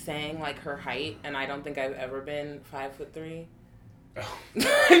she sang like her height, and I don't think I've ever been 5'3". Oh.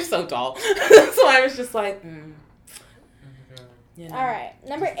 I'm so tall, so I was just like, you know. All right.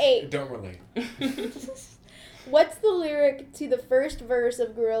 Number 8. Don't relate. What's the lyric to the first verse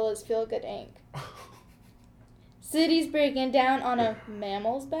of Gorillaz' Feel Good Inc.? Cities breaking down on a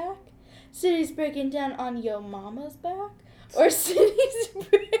mammal's back? Cities breaking down on yo mama's back? Or cities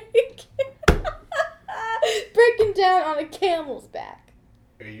breaking down on a camel's back?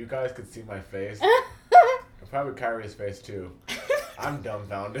 If you guys could see my face. Probably Khari's face too. I'm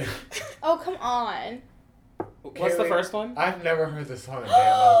dumbfounded. Oh, come on. What's the Kayleigh, first one? I've never heard this song in a day of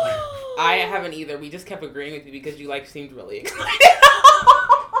my life. I haven't either. We just kept agreeing with you because you like seemed really excited.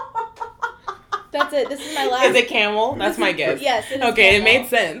 That's it. This is my last. Is it Camel? That's my guess. Yes. It is Okay, Camel. it made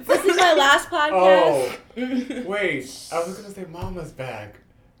sense. This is my last podcast. Oh, wait. I was gonna say Mama's back.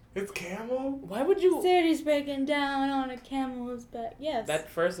 It's Camel? Why would you? Cities breaking down on a camel's back. Yes. That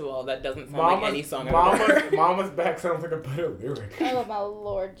first of all, that doesn't sound like any song I've ever heard. Mama's back sounds like a better lyric. Oh my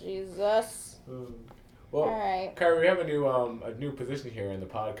Lord Jesus. Well, All right. Khari, we have a new position here in the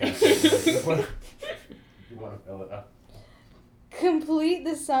podcast. You want to fill it up? Complete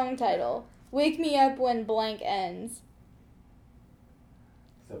the song title. Wake me up when blank ends.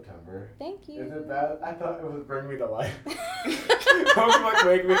 September. Thank you. Is it bad? I thought it was Bring Me to Life. I was like,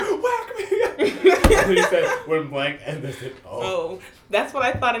 wake me, whack me. And then you said, when blank, and this is, Oh, that's what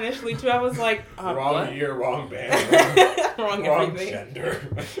I thought initially too. I was like, wrong what? year, wrong band, wrong wrong everything. gender.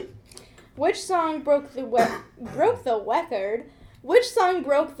 Which song broke the record? Which song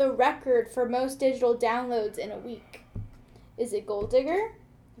broke the record for most digital downloads in a week? Is it Gold Digger,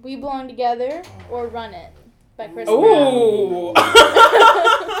 We Belong Together, or Run It by Chris Brown? Ooh.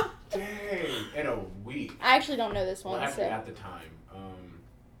 Dang, in a week. I actually don't know this one. Well, actually, So. at the time.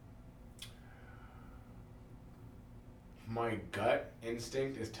 My gut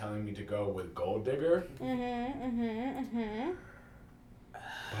instinct is telling me to go with Gold Digger.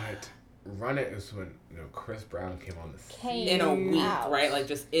 But Run It is when Chris Brown came on the scene. In a week, out. right? Like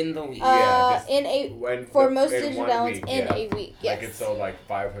just in the week. Yeah, For most in digital 1 downloads week, in yeah. a week. Yes. Like it sold like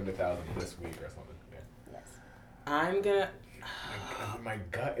 500,000 this week or something. Yeah. Yes. I'm gonna. My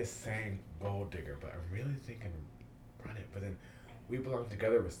gut is saying Gold Digger, but I'm really thinking Run It. But then We Belong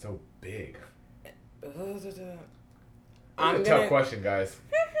Together was so big. It's a tough question, guys.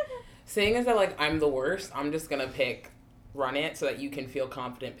 Seeing as that like I'm the worst, I'm just gonna pick Run It so that you can feel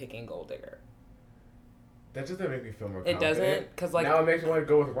confident picking Gold Digger. That doesn't make me feel more It confident. doesn't? Because like now it makes me want to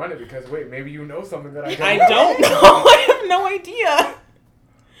go with Run It because wait, maybe you know something that I don't. I don't know. I have no idea.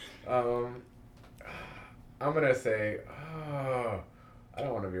 I'm gonna say, I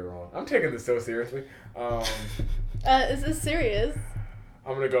don't want to be wrong. I'm taking this so seriously. Is this serious?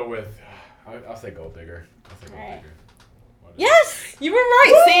 I'm gonna go with. I'll say Gold Digger. I'll say Gold Alright. Digger. What is Yes! You were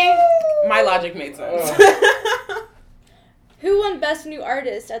right. See, my logic made sense. Who won Best New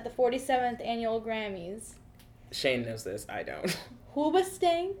Artist at the 47th Annual Grammys? Shayne knows this. I don't.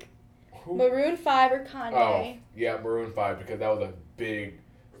 Hoobastank, Who? Maroon 5, or Kanye? Oh, yeah, Maroon 5 because that was a big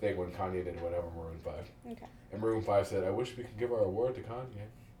thing when Kanye did whatever Maroon 5. Okay. And Maroon 5 said, "I wish we could give our award to Kanye."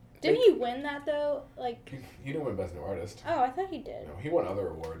 Didn't he win that though? Like, He didn't win Best New Artist. oh, I thought he did. No, he won other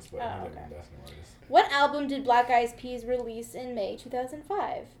awards, but Oh, he didn't okay. win Best New Artist. What album did Black Eyed Peas release in May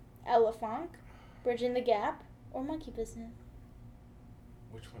 2005? Ella Funk, Bridging the Gap, or Monkey Business?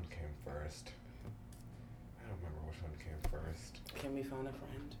 Which one came first? I don't remember which one came first. Can we phone a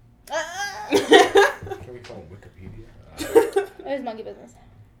friend? Can we phone Wikipedia? It was Monkey Business.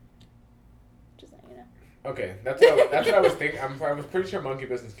 Just letting you know. Okay, that's what I was thinking. I was pretty sure Monkey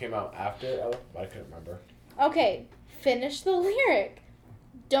Business came out after Ella, but I couldn't remember. Okay, finish the lyric.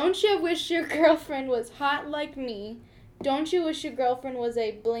 Don't you wish your girlfriend was hot like me? Don't you wish your girlfriend was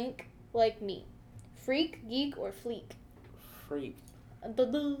a blink like me? Freak, geek, or fleek? Freak.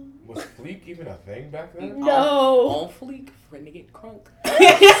 Was Fleek even a thing back then? No. On fleek. Renegade crunk.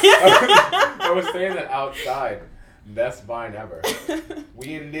 I was saying that outside. Best vine ever.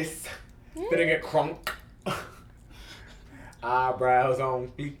 We in this. Finna get crunk. Eyebrows on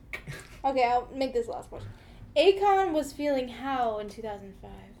fleek. Okay, I'll make this last question. Akon was feeling how in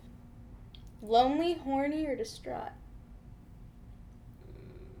 2005? Lonely, horny, or distraught?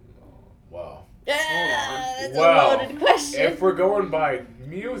 Wow. That's Well, a loaded question. If we're going by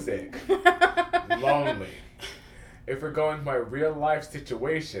music, lonely. If we're going by real life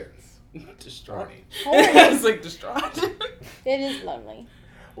situations, Distraught. Horny. It's like distraught. It is lonely.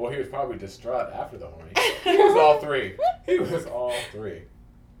 Well, he was probably distraught after the horny. He was all three. He was all three.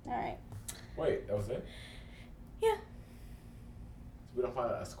 Alright. Wait, that was it? Yeah. So we don't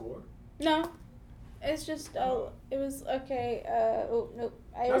find a score? No. It's just, it was, okay, nope.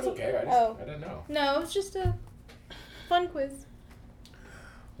 That's okay. I didn't know. No, it was just a fun quiz.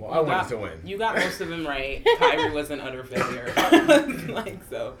 Well, I wanted to win. You got most of them right. Khari was an utter failure. Like,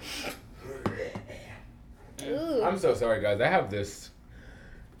 so. Ooh. I'm so sorry, guys. I have this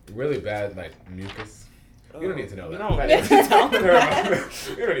really bad, mucus. You don't need to know that. You don't But- need to tell them that.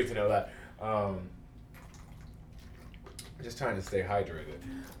 You don't need to know that. Just trying to stay hydrated.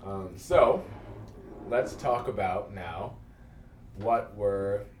 So, let's talk about now what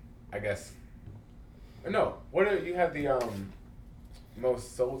were, I guess, no, you had the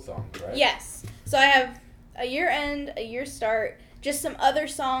most sold songs, right? Yes. So I have a year end, a year start, just some other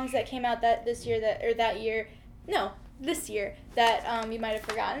songs that came out this year that you might have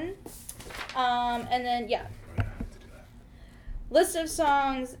forgotten. And then, yeah. List of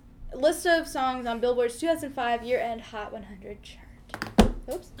songs on Billboard's 2005 year-end Hot 100 chart.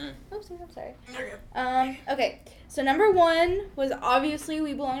 Oops. Oopsies, I'm sorry. Okay. So number 1 was obviously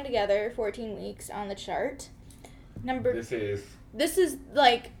We Belong Together, 14 weeks on the chart. This is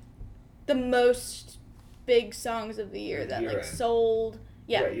like the most big songs of the year that Year-end. sold.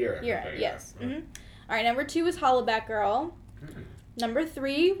 Yeah. Year-end. Year-end, yes. Right. Mm-hmm. All right. Number 2 was Hollaback Girl. Number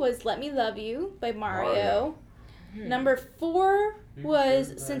 3 was Let Me Love You by Mario. Number 4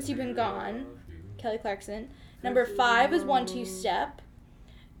 was Since You've Been Gone, Kelly Clarkson. Number 5 was 1-2 Step.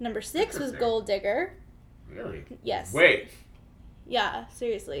 Number 6 was Gold Digger. Really? Yes. Wait. Yeah,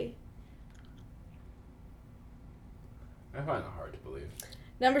 seriously. I find it hard to believe.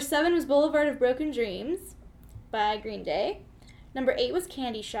 Number 7 was Boulevard of Broken Dreams by Green Day. Number 8 was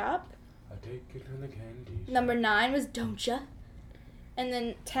Candy Shop. I take it from the candy. Number 9 was Don't Ya. And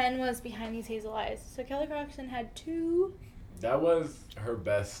then 10 was Behind These Hazel Eyes. So Kelly Clarkson had 2 That was her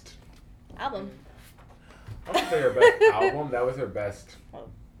best. album. I wouldn't say her best album. That was her best Well,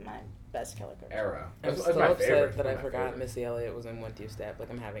 my best Kelly Clarkson. era. I'm That's so my upset favorite. that I My forgot favorite. Missy Elliott was in 1-2 Step. Like,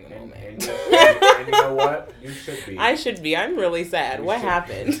 I'm having a And, moment. and you know what? You should be. I should be. I'm really sad. You What should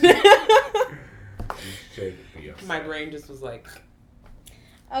happened? You should be upset. My brain just was like...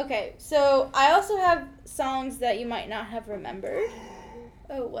 Okay, so I also have songs that you might not have remembered.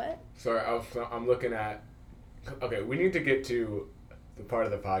 Oh, what? Sorry, I'm looking at. Okay, we need to get to the part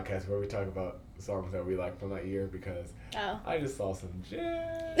of the podcast where we talk about songs that we like from that year because Oh. I just saw some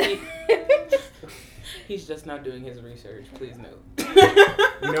gems. He's just not doing his research. Please note.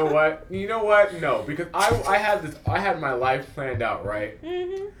 You know what? No, because I had my life planned out, right?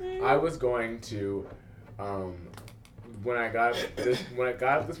 Mm-hmm. I was going to, when I got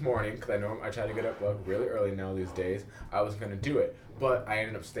up this morning, because I know I try to get up really early now these days, I was gonna do it, but I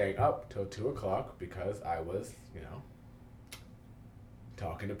ended up staying up till 2:00 because I was,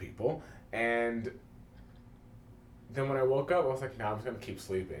 talking to people, and then when I woke up, I was like, nah, I'm just gonna keep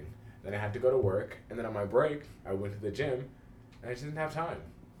sleeping. Then I had to go to work, and then on my break, I went to the gym, and I just didn't have time.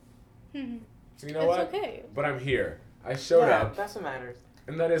 So you know what? It's okay. But I'm here. I showed up, That's what matters.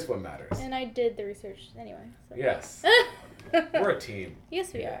 and that is what matters. And I did the research anyway. So. Yes. We're a team.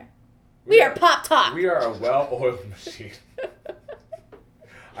 Yes, we are. We are Pop Talk. We are a well-oiled machine.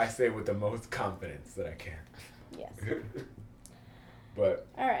 I say with the most confidence that I can. Yes. But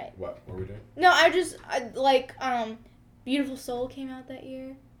All right. what were we doing? No, Beautiful Soul came out that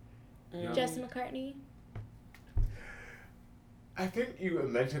year. Justin McCartney. I think you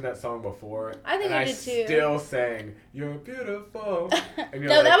mentioned that song before. I think and I did too. Still sang "You're Beautiful." And you're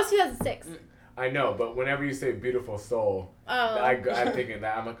No, like, that was 2006. I know, but whenever you say "Beautiful Soul," I'm thinking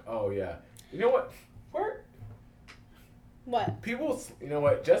that I'm like, oh yeah. You know what? What? People, you know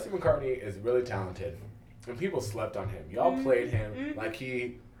what? Justin McCartney is really talented, and people slept on him. Y'all played him like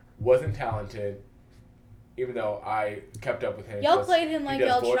he wasn't talented, even though I kept up with him. Y'all played him like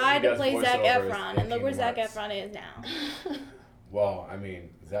y'all tried to play Zac voiceovers Efron, in and look where Kingdom Zac Hearts. Efron is now. Well, I mean,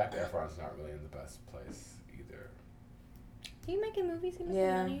 Zac Efron's not really in the best place either. He making movies, he making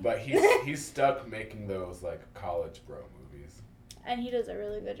Yeah. money. But he's stuck making those like college bro movies. And he does a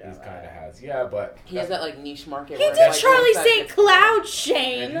really good job. He's at kind of it. has, yeah. But He has that like niche market. He where did it's, like, Charlie once that St. gets- Cloud, and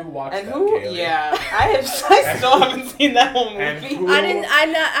Shayne. who watched And that? who? Kayleigh? Yeah, I still haven't seen that whole And movie. who- I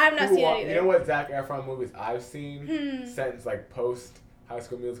have not Who seen wa- it either. You know what Zac Efron movies I've seen since like post High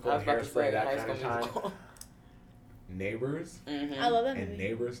School Musical I was and about to say Hairspray, that High kind School of time. Musical. Neighbors I love that and movie.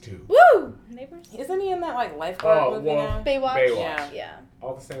 Neighbors 2. Woo! Neighbors? Isn't he in that like lifeguard movie now? Baywatch? Baywatch. Yeah.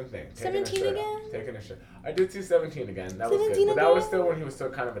 All the same thing. Taking 17 a shirt again? off, taking a shirt. I did see 17 again. That was 17 good. But that was again? still when he was still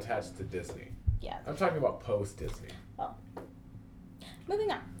kind of attached to Disney. Yeah. I'm talking about post Disney.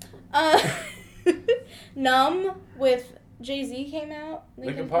 Moving on. Numb with Jay-Z came out.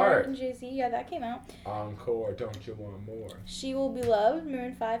 Linkin Park. And Jay-Z. Yeah, that came out. Encore, don't you want more? She Will Be Loved,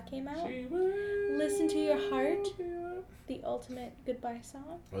 Maroon 5 came out. She will Listen to Your Heart. be loved. The ultimate goodbye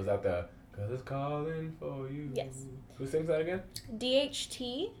song. Was that the "Cause it's calling for you"? Yes. Who sings that again?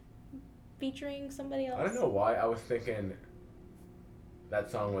 DHT featuring somebody else. I don't know why I was thinking that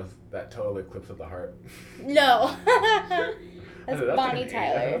song was that Total Eclipse of the Heart. No. That's That's Bonnie an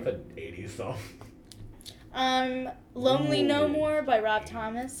Tyler. That's an 80s song. Lonely No Ooh. More by Rob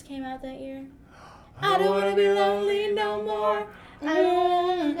Thomas came out that year. I don't wanna be lonely no more. I don't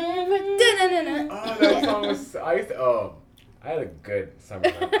wanna Oh, that song was. I had a good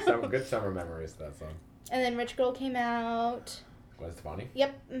good summer memories of that song. And then Rich Girl came out. Gwen Stefani.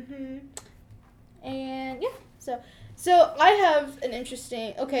 Yep. And yeah, so I have an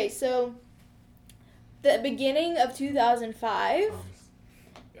interesting. Okay, so the beginning of 2005,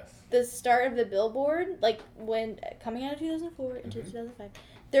 Yes. the start of the Billboard, like when coming out of 2004 into 2005,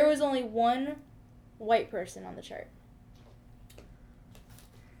 there was only one white person on the chart.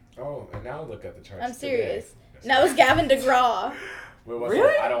 Oh, and now look at the charts. I'm today. serious. And that was Gavin DeGraw. Wait, what's Really?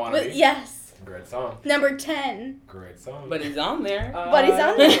 that? I don't want to But be. yes, Great song. number 10. Great song. But he's on there. But he's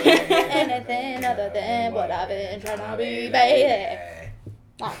on there. Anything other than what I've been trying to be, baby.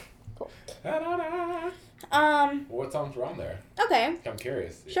 Oh, cool. What songs were on there? Okay, I'm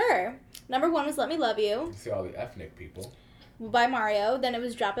curious. sure. Number 1 was Let Me Love You. You see all the ethnic people. by Mario. Then it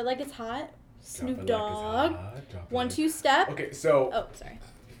was Drop It Like It's Hot, Snoop Dogg. 1 2 Step. Okay, so Oh, sorry.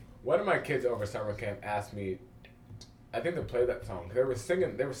 one of my kids over summer camp asked me, I think to play that song. They were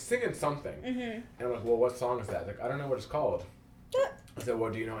singing something. Mm-hmm. And I'm like, well, what song is that? Like, I don't know what it's called. I said,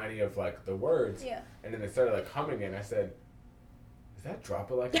 well, do you know any of, like, the words? Yeah. And then they started, like, humming it, and I said, is that Drop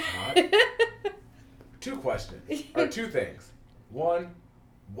It Like It's Hot? 2 questions, or 2 things. 1,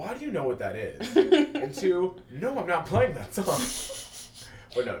 why do you know what that is? And 2, no, I'm not playing that song.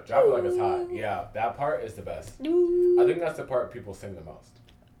 But no, Drop It Like It's Hot. Yeah, that part is the best. I think that's the part people sing the most.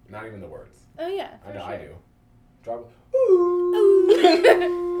 Not even the words. Oh, yeah. I know, sure. I do. Drop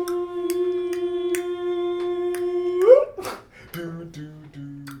it.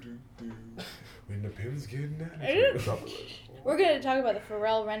 When the pim's getting out. We're going to talk about the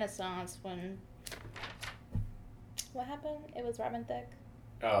Pharrell Renaissance when... What happened? It was Robin Thicke.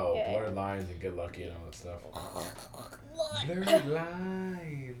 Oh, Yeah. blurred lines and get lucky and all that stuff. Blurred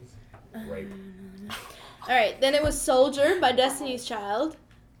lines. Rape. Alright, then it was Soldier by Destiny's Child.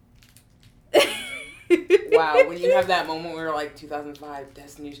 Wow, when you have that moment where like 2005,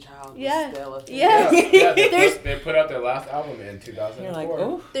 Destiny's Child was still a thing. Yeah. They put out their last album in 2004. You're like,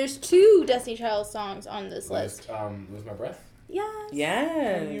 oh. There's 2 Destiny Child songs on this list. Lose My Breath? Yes.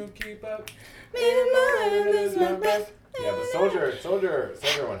 Yeah. Can you keep up? Lose my breath. Yeah, but Soldier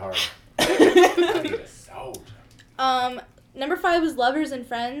went hard. I need a soldier. Number 5 was Lovers and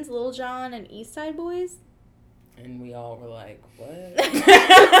Friends, Lil Jon and East Side Boys. And we all were like, what?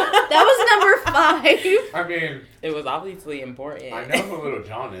 That was number 5. I mean, It was obviously important. I know who Little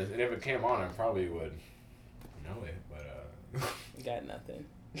John is, and if it came on, I probably would know it, but You got nothing.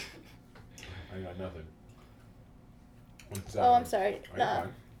 I got nothing. Oh, I'm sorry. Are you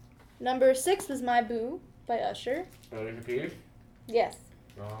fine? Number 6 was My Boo by Usher. repeat? Yes.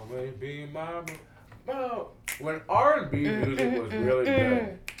 Always be my boo. When R&B music was really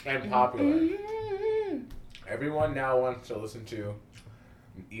good and popular, everyone now wants to listen to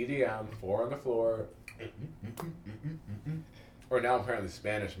EDM, 4 on the floor, or now apparently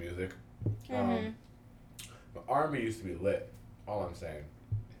Spanish music. But R&B used to be lit. All I'm saying.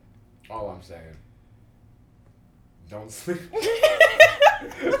 Don't sleep.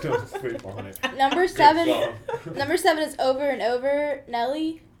 Don't sleep on it. Number Good 7. song. Number 7 is Over and Over,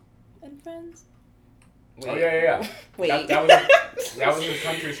 Nelly and Friends. Oh yeah. Wait. That was his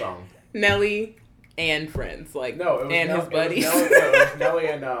country song. Nelly and friends, like No, it was and his buddies. It was Nelly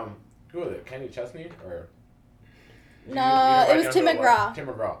and who was it? Kenny Chesney or? No, it was Tim McGraw. Tim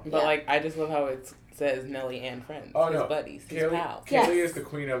McGraw. But like, I just love how it says Nelly and friends. Oh, his no. buddies, his Kayleigh, pals. Yes. Kayleigh is the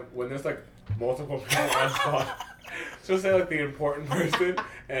queen of when there's like multiple people on spot. She'll say like the important person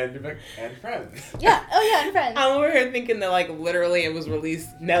and you're like, and friends. Yeah. Oh yeah, and Friends. I'm over here thinking that like literally it was released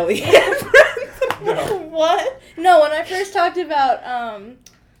Nelly and friends. No. What? No, when I first talked about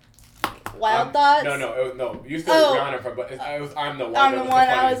Wild Thoughts. No. You said Oh. Rihanna, but I'm the one. I'm that the was one.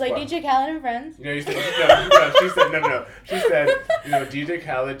 the I was funniest like one. DJ Khaled and Friends. You know, you said no. She said DJ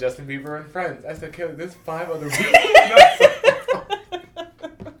Khaled, Justin Bieber, and friends. I said, Kayleigh, there's 5 other people.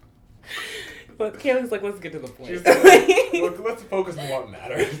 But Kayleigh's like, let's get to the point. She said, look, let's focus on what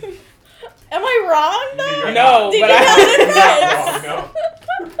matters. Am I wrong though? You're No, DJ but Khaled and Not Friends.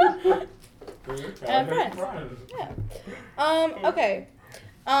 wrong, no. And friends. Yeah. Okay.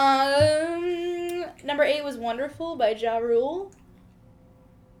 Number 8 was Wonderful by Ja Rule.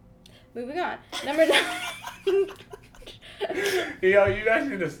 Moving on. Number 9. Yo, you guys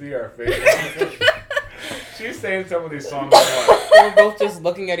need to see our face. She's saying some of these songs. I'm like, We're both just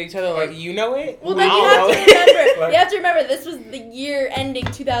looking at each other like, you know it? Well, then I you don't have to know it. remember. Like- You have to remember this was the year ending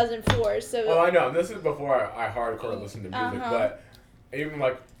 2004. So. oh, I know. This is before I hardcore listened to music, Uh-huh. but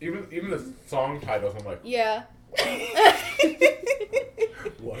even the song titles, I'm like, Yeah.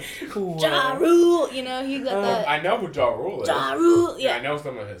 what? Ja Rule, you know, he got that. I know who Ja Rule is. Ja Rule, Yeah, I yeah. know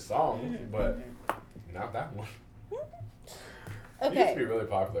some of his songs, but not that one. He used to Okay. be really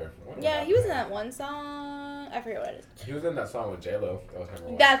popular. What Yeah, about he was in that one song. I forget what it is. He was in that song with J-Lo. That was number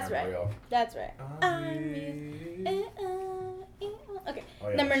 1. That's I'm right. Real. That's right. Okay. Oh,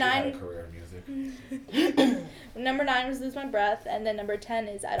 yeah, Number she had a 9. career in music. Number 9 was Lose My Breath, and then number 10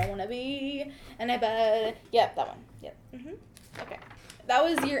 is I Don't Wanna Be, and I bet. Yep, that one. Yep. Okay. That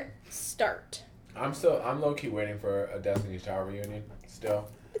was your start. I'm low-key waiting for a Destiny's Child reunion still.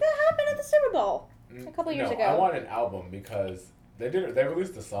 But that happened at the Super Bowl a couple years ago. I want an album because they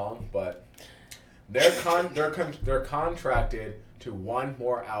released a song, but they're contracted to one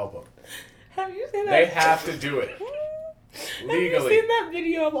more album. Have you seen that? They have to do it legally. Have you seen that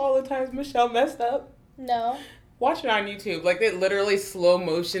video of all the times Michelle messed up? No. Watch it on YouTube. Like, it literally slow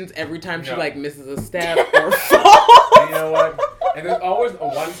motions every time she, No. like, misses a step or falls. you know what? And there's always a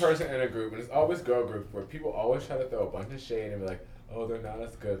one person in a group, and it's always girl group, where people always try to throw a bunch of shade and be like, oh, they're not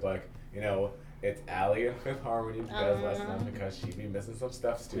as good. Like, you know, it's Allie in Fifth Harmony. You guys listen because she be missing some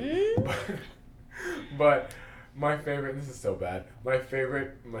steps too. But my favorite, this is so bad. My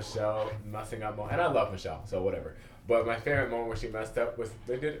favorite Michelle messing up moment, and I love Michelle, so whatever. But my favorite moment where she messed up was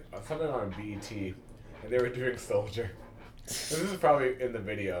they did something on BET, and they were doing Soldier. This is probably in the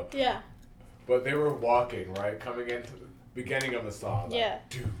video. Yeah. But they were walking, right? Coming into the beginning of the song. Like, Yeah.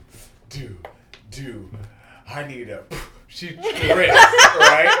 Do. I need a... She tripped,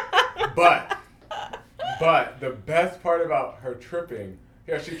 right? But the best part about her tripping,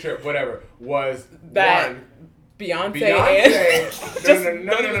 she tripped, whatever, was that one... Beyonce and...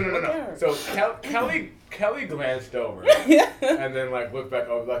 No. So Kelly glanced over and then like looked back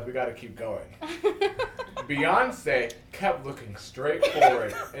over like we gotta keep going. Beyonce kept looking straight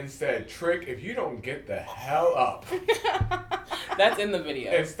forward and said, Trick, if you don't get the hell up. That's in the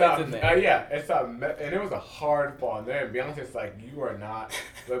video. It stopped. That's in there. It stopped. And it was a hard fall. And then Beyonce's like, you are not.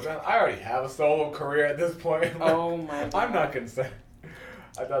 Look, I already have a solo career at this point. Oh my God. I'm not concerned.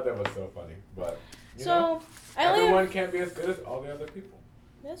 I thought that was so funny. But, you So, know, everyone can't be as good as all the other people.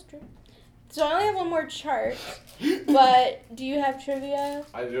 That's true. So I only have one more chart, but do you have trivia?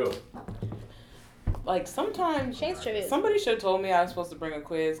 I do. Like, sometimes... Shayne's trivia. Somebody should have told me I was supposed to bring a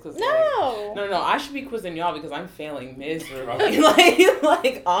quiz. Cause No! No, I should be quizzing y'all because I'm failing miserably.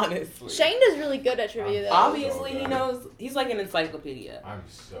 like, honestly. Shayne does really good at trivia, though. Obviously, he knows. He's like an encyclopedia. I'm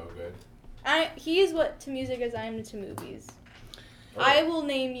so good. He is what to music as I am to movies. Okay. I will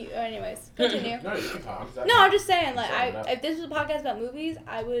name you... Continue. No, you can talk. No, I'm just saying, like, Sorry, no. if this was a podcast about movies,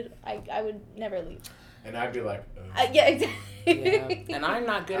 I would never leave. And I'd be like, Yeah, exactly. Yeah. And I'm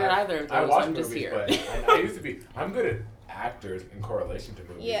not good at either of those. I watch I'm movies, just here. but I used to be. I'm good at actors in correlation to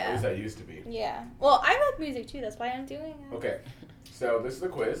movies. Yeah. At least I used to be. Yeah. Well, I like music, too. That's why I'm doing it. Okay, so this is a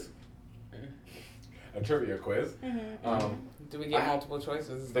quiz. A trivia quiz. Mm-hmm. Do we get multiple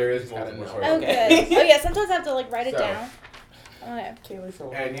choices? There is Just gotta multiple know. choices. Oh, good. Oh, yeah, sometimes I have to, like, write it So- down. Okay.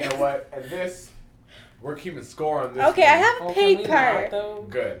 And you know what? And this, we're keeping score on this. Okay, I one. have a Oh, can we not, paper. though?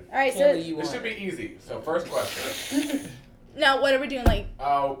 Good. All right, Kayleigh, so... you This won. should be easy. So first question. Now, what are we doing? Like...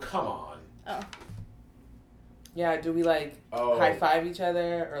 Oh, come on. Oh. Yeah, do we like Oh. high five each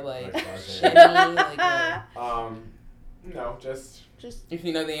other or like High five. shimmy? Like what? No, just Just... If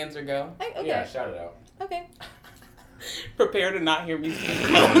you know the answer, go. Okay. yeah, shout it out. Okay. Prepare to not hear me speak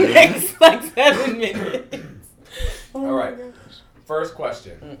for the next like 7 minutes. Oh All right. my gosh. First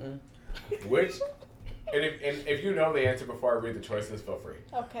question. Which, and if you know the answer before I read the choices, feel free.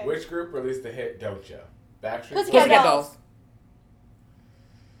 Okay. Which group released the hit "Don't Ya"? Backstreet Pussycat Boys. Pussycat Dolls. Dolls.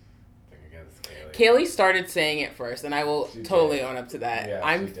 Think again, it's Kayleigh. Kayleigh started saying it first, and I will She totally did. own up to that. Yeah,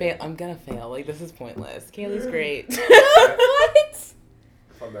 I'm she did. I'm gonna fail. Like this is pointless. Kayleigh's great. What?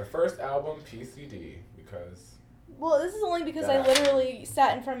 From their first album, PCD, because Well, this is only because I That- literally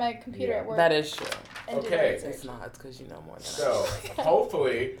sat in front of my computer Yeah. at work. That is true. and did Okay. research. It's not. It's because you know more than so I.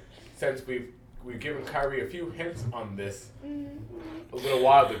 hopefully, since we've given Khari a few hints on this Mhm. a little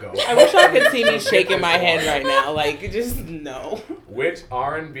while ago. I wish I could see me shaking my head right now. Like just no. Which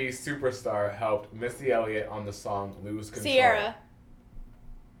R&B superstar helped Missy Elliott on the song "Lose Control"? Sierra.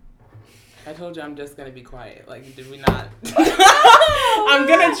 I told you I'm just gonna be quiet. Like, did we not? I'm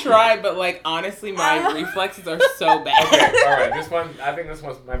gonna try, but like honestly, my reflexes are so bad. Okay, all right. This one, I think this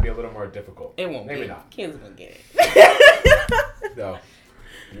one might be a little more difficult. It won't Maybe be. not. Kayleigh's gonna get it. So,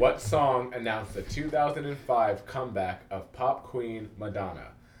 what song announced the 2005 comeback of pop queen Madonna?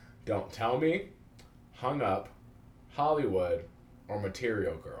 Don't Tell Me, Hung Up, Hollywood, or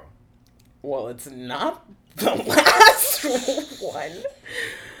Material Girl? Well, it's not the last one.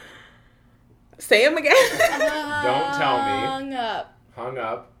 Say them again. Don't Tell Me. Hung up. Hung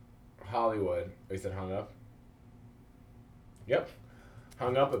Up, Hollywood. Oh, you said Hung Up? Yep.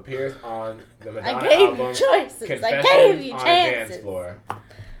 Hung Up appears on the Madonna I gave you album choices. I Confessions gave you on a Dance chances. Floor.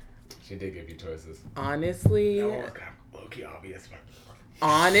 She did give you choices. Honestly, That one was kind of low-key obvious.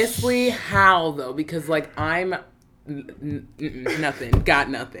 honestly, how though? Because like I'm nothing. Got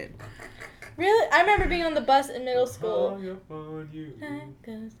nothing. Really? I remember being on the bus in middle school. Oh,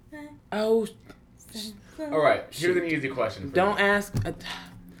 All right, here's an easy question. For don't you. ask.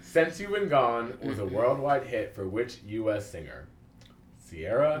 Since You've Been Gone was a worldwide hit for which U.S. singer?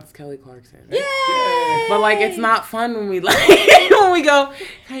 Sierra? It's Kelly Clarkson. Yay! But like, it's not fun when we like when we go,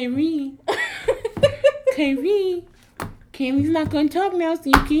 Khari, Kayleigh's not gonna talk now, so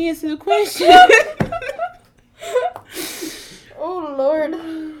you can answer the question. Oh, Lord.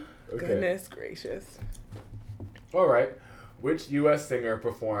 Okay. Goodness gracious. All right. Which U.S. singer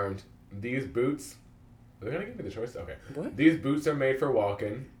performed These Boots They're gonna give me the choice. Okay. What? These boots are made for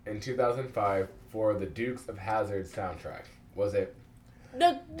walking. In 2005, for the Dukes of Hazzard soundtrack, was it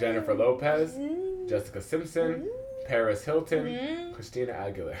Jennifer Lopez, Jessica Simpson, Paris Hilton, Christina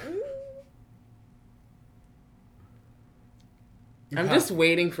Aguilera? I'm just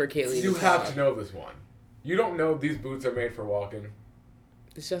waiting for Kayleigh. You have to know this one. You don't know these boots are made for walking.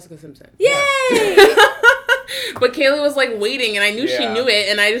 It's Jessica Simpson. Yay! But Kayleigh was like waiting, and I knew she knew it,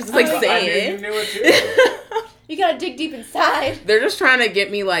 and I just like saying it. You knew it too. You gotta dig deep inside. They're just trying to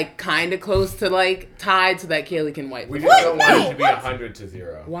get me like kind of close to like tied so that Kayleigh can wipe. We just don't want it to be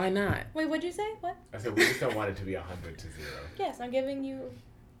 100-0. Why not? Wait, what'd you say? What? I said we just don't want it to be 100-0. Yes, I'm giving you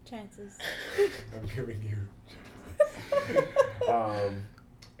chances. I'm giving you.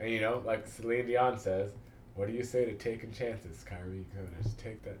 And you know, like Celine Dion says, what do you say to taking chances, Khari? You gotta just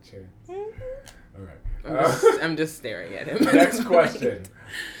take that chance. All right. I'm just staring at him. Next question.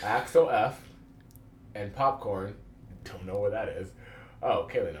 Axel F and Popcorn, don't know what that is. Oh,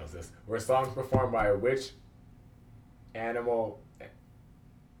 Kayleigh knows this. Were songs performed by which animal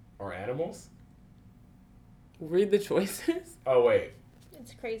or animals? Read the choices. Oh, wait.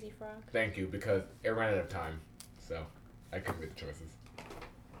 It's Crazy Frog. Thank you, because it ran out of time. So, I couldn't read the choices.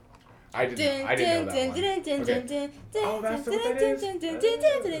 I didn't know that one. Okay. Oh, that's what that is?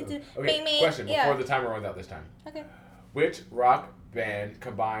 Okay, question before the timer runs out this time. Okay. Which rock band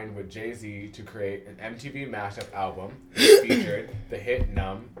combined with Jay-Z to create an MTV mashup album that featured the hit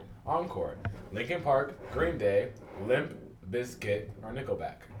Numb Encore? Linkin Park, Green Day, Limp Bizkit, or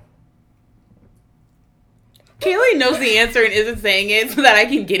Nickelback? Kayleigh knows the answer and isn't saying it so that I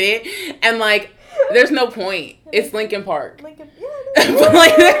can get it. And like, there's no point. It's Linkin Park. But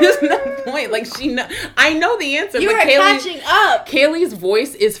like, there's no point. Like, I know the answer. You but are catching up. Kayleigh's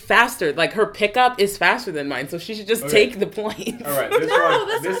voice is faster. Like, her pickup is faster than mine, so she should just take the points. All right, this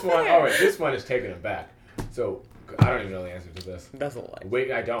one. All right, this one is taking it back. So I don't even know the answer to this. That's a lie.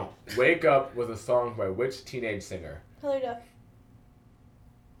 Wait, I don't. Wake Up was a song by which teenage singer? Hilary Duff.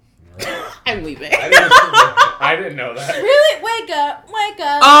 I'm leaving. I didn't know that. Really? Wake up.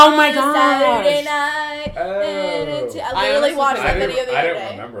 Oh my gosh. Saturday night. Oh. I literally watched that video the I other didn't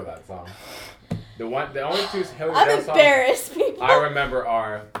day. remember that song. The only two Hilary I'm Duff songs embarrassed, people. I remember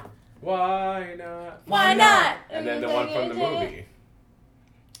are Why Not? Why not? And then the one from the movie.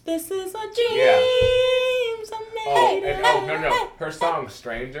 This is a dream. Yeah. Oh, No. Her song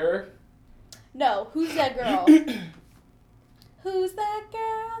Stranger. No, who's that girl? Who's that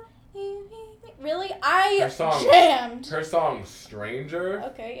girl? Really? I jammed. Her song Stranger.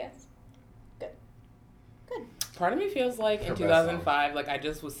 Okay, yes. Good. Part of me feels like in 2005, like I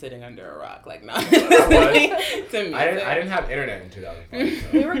just was sitting under a rock, like not I to me. I didn't have internet in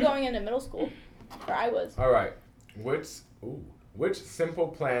 2005. So. We were going into middle school, or I was. All right, which Simple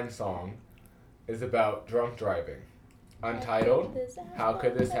Plan song is about drunk driving? Untitled. How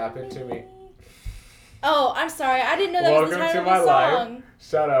could this happen to me? Oh, I'm sorry. I didn't know that was the title of the song. Life.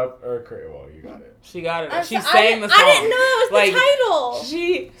 Shut up, or well, you got it. She got it. She I sang the song. I didn't know that was the title.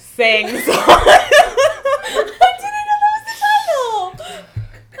 She sang the song. I didn't know that was the title.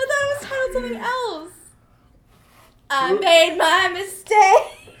 I thought it was titled something else. I made my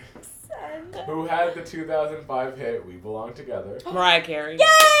mistakes. Who had the 2005 hit "We Belong Together"? Mariah Carey.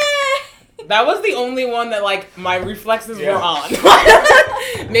 Yay! That was the only one that, like, my reflexes were on.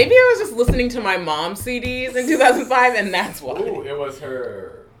 Maybe I was just listening to my mom's CDs in 2005, and that's why. Ooh, it was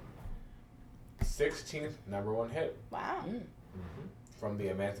her 16th #1 hit. Wow. Mm-hmm. From The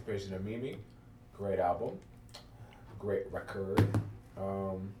Emancipation of Mimi. Great album. Great record.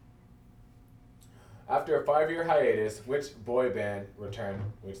 After a 5-year hiatus, which boy band returned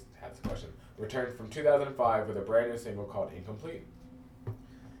from 2005 with a brand new single called Incomplete?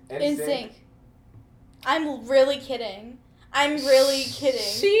 NSYNC. I'm really kidding. She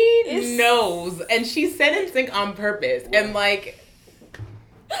knows, and she said NSYNC on purpose, and like.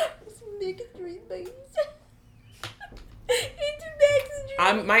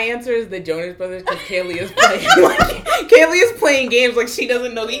 My answer is the Jonas Brothers because Kayleigh is playing. Kayleigh is playing games like she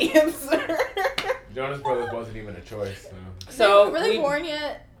doesn't know the answer. Jonas Brothers wasn't even a choice. So were they born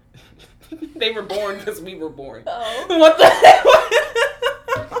yet? They were born because we were born. Oh. What the heck?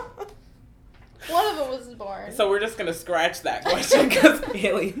 One of them was born. So we're just going to scratch that question because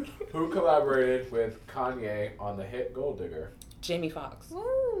Kayleigh. Who collaborated with Kanye on the hit Gold Digger? Jamie Foxx.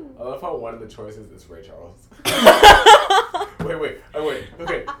 Woo. I love how one of the choices is Ray Charles. wait.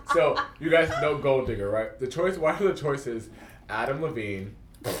 Okay, so you guys know Gold Digger, right? Why are the choices Adam Levine,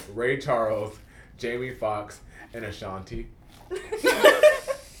 Ray Charles, Jamie Foxx, and Ashanti?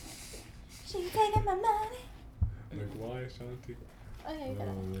 She taking my money. Like, why Ashanti? Okay, got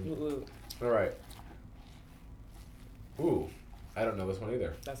it. All right. Ooh, I don't know this one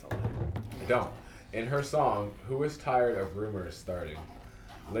either. That's a lot. I don't. In her song, who is tired of rumors starting?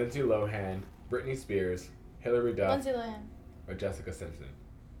 Lindsay Lohan, Britney Spears, Hilary Duff, Lindsay Lohan. or Jessica Simpson?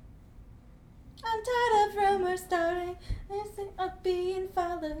 I'm tired of rumors starting. Of being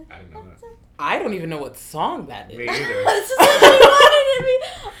followed. I didn't know that. I don't even know what song that is. Me either. This is what you wanted to be.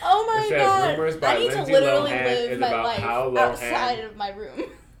 Oh my It says god. rumors by I need Lindsay to literally Lohan live is my about life how Lohan- outside of my room.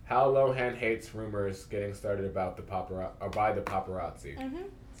 How Lohan hates rumors getting started about the by the paparazzi. Mm-hmm.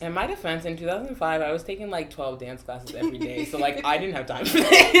 In my defense, in 2005, I was taking like 12 dance classes every day, so like I didn't have time for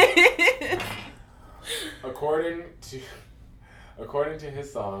that. According to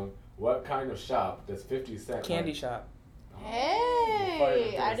his song, what kind of shop does 50 Cent Candy run? shop.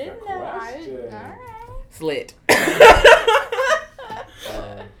 Hey, I didn't know. Question. Alright. Slit.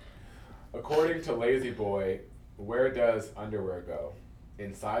 According to Lazy Boy, where does underwear go?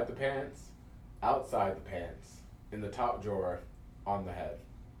 Inside the pants, outside the pants, in the top drawer, on the head.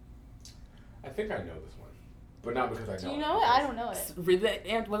 I think I know this one, but not because I know it. Do you know it? I don't know it. Read that.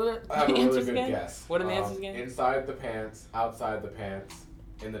 And what are the I have a really answers good again? guess. What are the answers again? Inside the pants, outside the pants,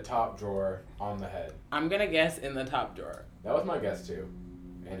 in the top drawer, on the head. I'm gonna guess in the top drawer. That was my guess too,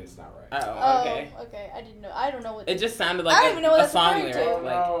 and it's not right. Oh, okay. Oh, okay. I didn't know. I don't know what. It just sounded I like don't even know what a that's song referring lyric, to.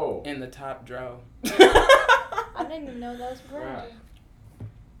 like No. in the top drawer. I didn't even know that was referring Crap.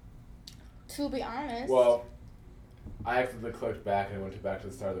 to be honest. Well, I accidentally clicked back and went back to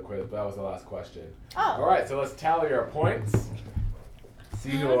the start of the quiz, but that was the last question. Oh. All right, so let's tally our points. See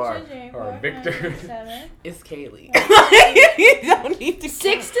who are victors. It's Kayleigh. You don't need to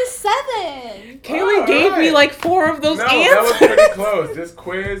 6 to 7. Kayleigh All gave me right. like 4 of those No, answers. that was pretty close. This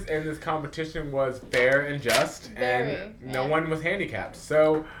quiz and this competition was fair and just, Very, and no yeah. one was handicapped.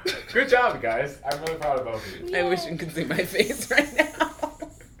 So, good job, you guys. I'm really proud of both of you. I wish you could see my face right now.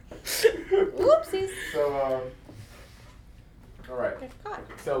 Oopsies. So, all right. Get caught.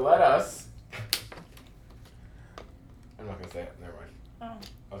 So let us. I'm not gonna say it. Never mind. Oh.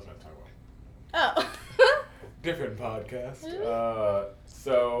 I was gonna talk about Oh. different podcast.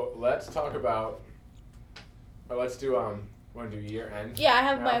 So let's talk about. Or let's do Want to do year end? Yeah, I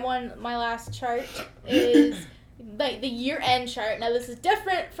have now? my last chart is like the year end chart. Now this is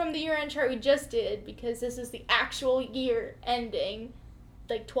different from the year end chart we just did because this is the actual year ending,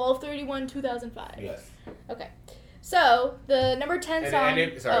 like 12/31/2005. Yes. Okay. So the number 10 song.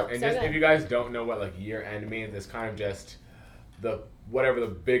 If you guys don't know what like year end means, it's kind of just whatever the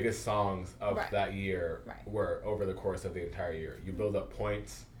biggest songs of Right. that year Right. were over the course of the entire year. You build up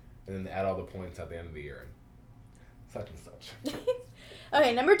points and then add all the points at the end of the year. Such and such.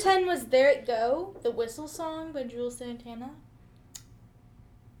 Okay, number 10 was There It Go, the Whistle Song by Jules Santana.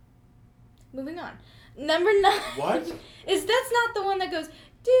 Moving on. Number 9. What? That's not the one that goes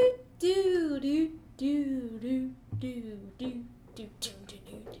do do do do do do do do do do.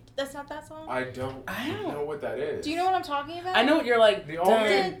 That's not that song? I don't know what that is. Do you know what I'm talking about? I know what you're like. The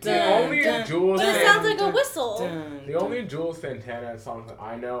only Jules But it sounds like a whistle. The only Jules Santana songs that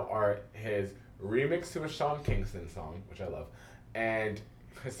I know are his remix to a Sean Kingston song, which I love, and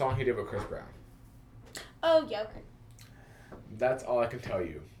his song he did with Chris Brown. Oh, yeah, okay. That's all I can tell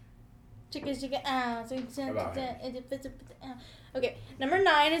you. About okay, number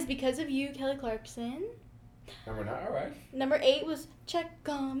 9 is Because of You, Kelly Clarkson. Number 9, all right. Number 8 was Check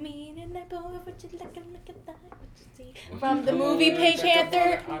on Me tonight, boy, what you like, look at that, what you see. From the movie Pink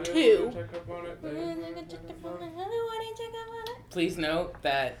Panther 2. Please note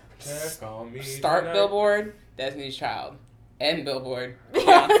that Check on me start tonight. Billboard, Destiny's Child, end Billboard,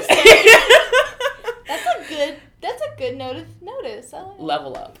 That's a good notice. I like it.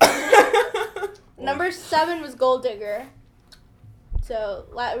 Level up. Number 7 was Gold Digger. So,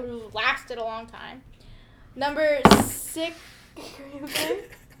 lasted a long time. Number 6...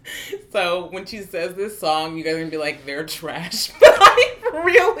 So when she says this song, you guys are gonna be like, they're trash. But I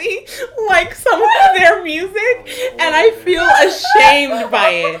really like some of their music, and I feel ashamed by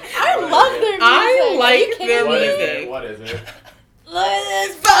it. I love their music. I like Are you kidding their me? music. What is it? Look at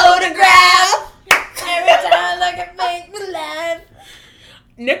this photograph. Every time I look at make me laugh.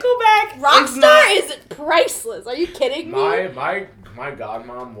 Nickelback Rockstar is priceless. Are you kidding me? My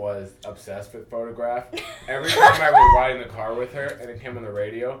godmom was obsessed with Photograph. Every time I would ride in the car with her and it came on the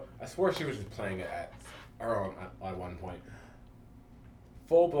radio, I swore she was just playing it at one point.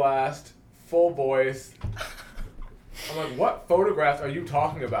 Full blast, full voice. I'm like, what photographs are you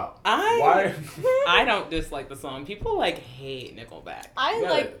talking about? I don't dislike the song. People like hate Nickelback. I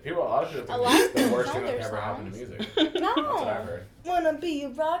like. People. A lot of people I think like it's the worst some thing of that's their ever happened to songs. music. No. That's what I've heard. Wanna be a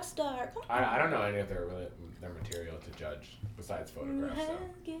rock star. Come on. I don't know any of their material to judge besides photographs. So.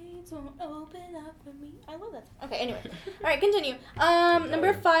 Gates won't open up for me. I love that song. Okay, anyway. Alright, continue.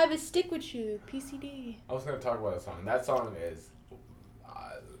 Number 5 is Stick With You, PCD. I was gonna talk about a song. That song is,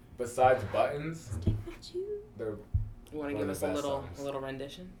 besides Buttons, Stick With You. they're. You want to give us a little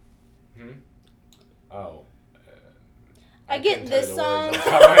rendition? Oh. I get this song.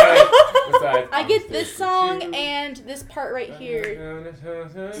 Besides, I get this song and this part right here.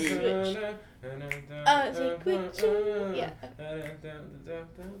 Stick with you. Yeah.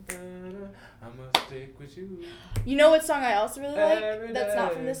 I'ma stick with you. You know what song I also really like? That's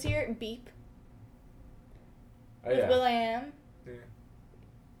not from this year. Beep. Oh, With yeah. Will.i.am.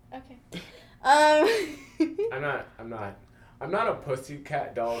 Yeah. Okay. I'm not a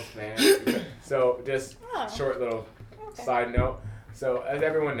Pussycat Dolls fan. So just short little side note. So as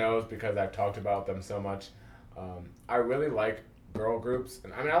everyone knows, because I've talked about them so much, I really like girl groups.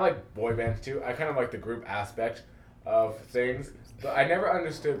 And I mean, I like boy bands too. I kind of like the group aspect of things. But I never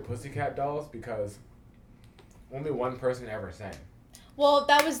understood Pussycat Dolls because only one person ever sang. Well,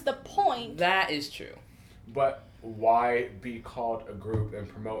 that was the point. That is true. But why be called a group and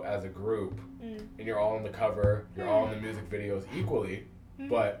promote as a group and you're all on the cover, you're all in the music videos equally,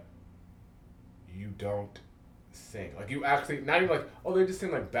 but you don't sing. Like, you actually, not even like, oh, they just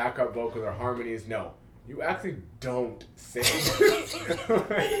sing like backup vocals or harmonies. No, you actually don't sing.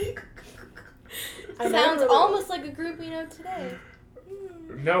 Sounds almost like a group we know today.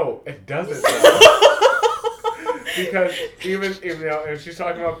 No, it doesn't. Because even if she's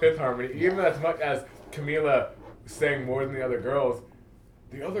talking about Fifth Harmony, even as much as Camila sang more than the other girls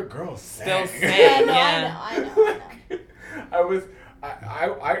sang. Still sang. I know.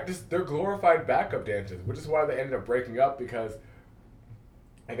 I just, they're glorified backup dancers, which is why they ended up breaking up, because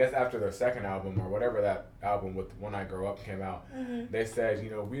I guess after their second album, or whatever that album with When I Grow Up came out, they said,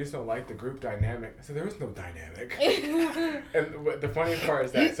 we just don't like the group dynamic. I said, there is no dynamic. And the funniest part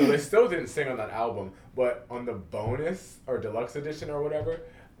is that, so they still didn't sing on that album, but on the bonus or deluxe edition or whatever,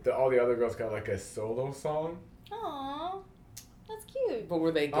 all the other girls got like a solo song. Aww, that's cute. But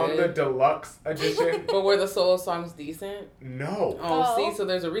were they good? On the deluxe edition. But were the solo songs decent? No. Oh, see, so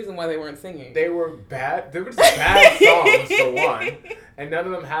there's a reason why they weren't singing. They were bad. They were just bad songs, for one. And none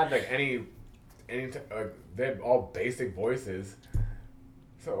of them had like any they had all basic voices.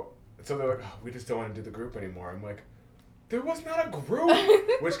 So they're like, oh, we just don't want to do the group anymore. I'm like, there was not a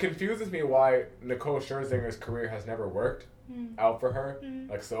group. Which confuses me why Nicole Scherzinger's career has never worked out for her,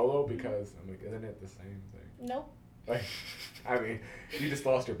 like solo, because I'm like, isn't it the same thing? Nope. Like, I mean, you just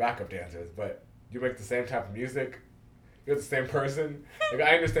lost your backup dancers, but you make the same type of music. You're the same person. Like,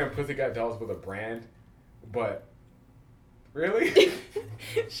 I understand Pussycat Dolls was a brand, but really?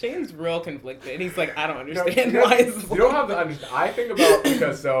 Shayne's real conflicted. He's like, I don't understand why it's you don't have to understand. I think about,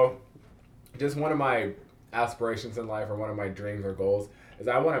 because just one of my aspirations in life, or one of my dreams or goals, is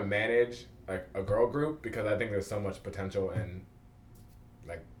I want to manage like a girl group, because I think there's so much potential in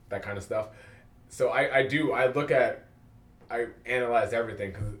like that kind of stuff. So I analyze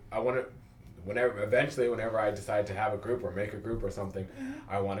everything, because I want to, whenever I decide to have a group or make a group or something,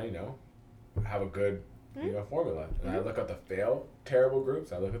 I want to, have a good, formula. And I look at the terrible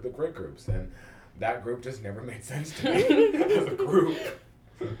groups, I look at the great groups, and that group just never made sense to me as a group.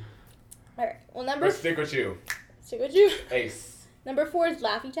 Alright, well, But stick with you. Stick with you. Ace. Number 4 is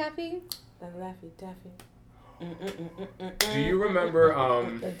Laffy Taffy. Laffy Taffy. Do you remember,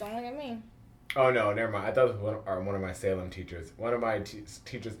 Don't look at me. oh no, never mind. I thought it was one of my Salem teachers. One of my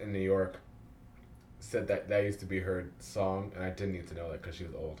teachers in New York said that used to be her song, and I didn't need to know that because she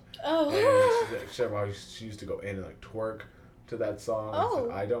was old. Oh. And she used to go in and like twerk to that song. Oh.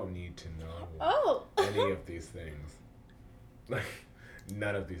 I don't need to know any of these things. Like,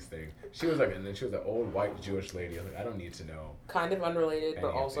 none of these things. She was like, and then she was an old white Jewish lady. I was like, I don't need to know. Kind of unrelated, but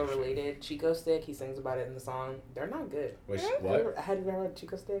Any of also these related. Chico Stick, he sings about it in the song. They're not good. Which, Hmm? what? Have you ever heard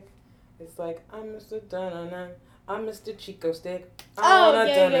Chico Stick? It's like, I'm Mr. Dun-dun-dun. I'm Mr. Chico Stick. Oh, wanna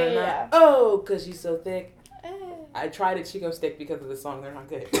yeah. dun-dun-dun. Oh, cause she's so thick. I tried a Chico Stick because of the song. They're not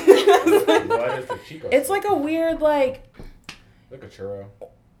good. What is the Chico? It's like a weird, like a churro.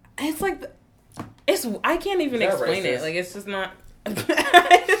 it's like I can't even Is that explain it. racist? Like, it's just not.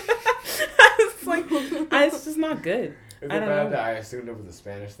 It's just not good. Is it I don't bad know. that I assumed it was a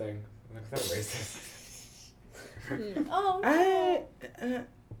Spanish thing? Like, is that racist? Oh.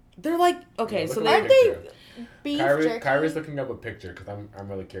 They're like, okay, Yeah, so look they at the picture. Beef Kyrie's jerky. looking up a picture because I'm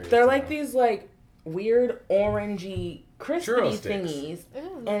really curious. they're to like know. these like weird orangey crispy Churro sticks. thingies,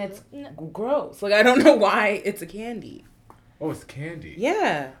 Ooh. and it's gross. Like, I don't know why it's a candy. Oh, it's candy.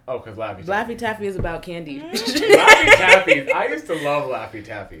 Yeah. Oh, because Laffy Taffy. Laffy Taffy is about candy. Laffy Taffies. I used to love Laffy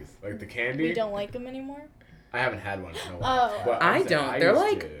Taffies. Like the candy. We don't like them anymore? I haven't had one in a while. Oh. But I I'm saying don't. They're used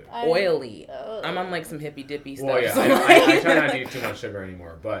like to. oily. Oh. I'm on like some hippy dippy stuff. Well, yeah. so, I try not to eat too much sugar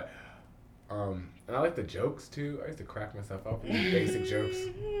anymore. But, and I like the jokes too. I used to crack myself up with these basic jokes.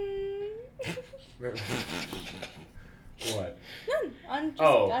 What? No, I'm just.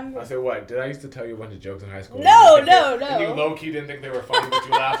 I said what? Did I used to tell you a bunch of jokes in high school? No, And you no, think And you no. low-key didn't think they were funny, but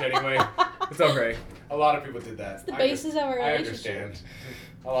you laughed anyway. It's okay. A lot of people did that. It's the basis of our I relationship. understand.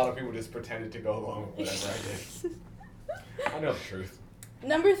 A lot of people just pretended to go along with whatever I did. I know the truth.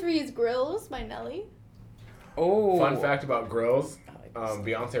 Number 3 is Grills by Nelly. Oh. Fun fact about Grills,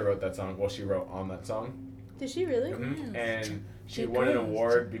 Beyonce wrote that song. Well, she wrote on that song. Did she really? Mhm. And she The won an Grills.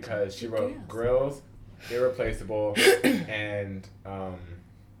 award because she wrote Grills, Irreplaceable, and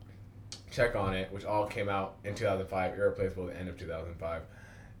Check on It, which all came out in 2005. Irreplaceable at the end of 2005.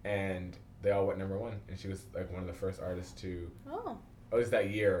 And they all went number 1. And she was like one of the first artists to, Oh, at least that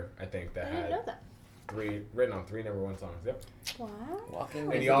year, I think, that I didn't know had that. written on 3 number 1 songs. Yep. Wow. Walking And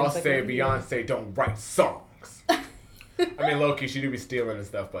music y'all and say second Beyonce don't write songs. I mean, low-key, she do be stealing and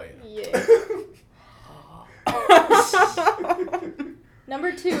stuff, but Yeah.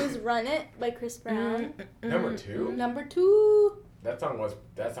 Number 2 is Run It by Chris Brown. Number 2? Number 2. That song was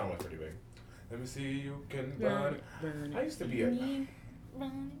pretty big. Let me see you can run. Run. I used to be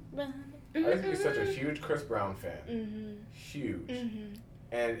Run, run. I used to be such a huge Chris Brown fan. Mm-hmm. Huge. Mm-hmm.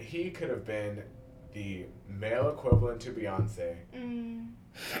 And he could have been the male equivalent to Beyonce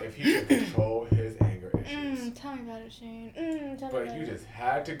if he could control his anger issues. Tell me about it, Shayne. Tell me But about you it. just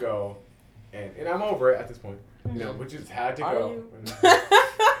had to go, and I'm over it at this point. You know, but you just had to Are go.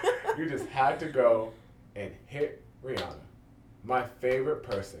 you? You just had to go and hit Rihanna, my favorite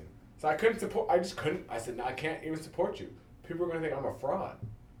person. So I couldn't support. I just couldn't. I said, no, I can't even support you. People are gonna think I'm a fraud.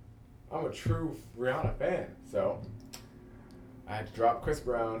 I'm a true Rihanna fan. So I had to drop Chris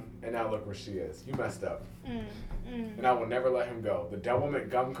Brown, and now look where she is. You messed up, and I will never let him go. The Double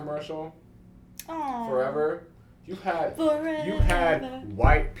McGum commercial, Aw. forever. You had Forever.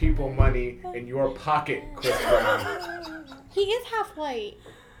 white people money in your pocket, Chris Brown. He is half white.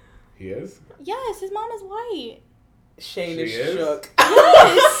 He is. Yes, his mom is white. Shayne She is is? shook.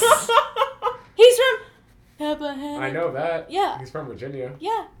 Yes. He's from Bethlehem. I know that. Yeah. He's from Virginia.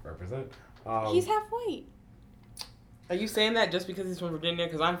 Yeah, Represent. he's half white. Are you saying that just because he's from Virginia?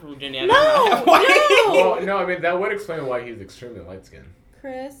 Because I'm from Virginia. And No, I'm not white. no. Well, no, I mean, that would explain why he's extremely light-skinned.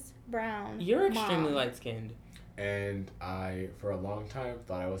 Chris Brown. You're extremely Mom. light-skinned. And I, for a long time,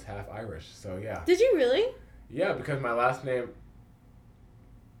 thought I was half Irish. So, yeah. Did you really? Yeah, because my last name...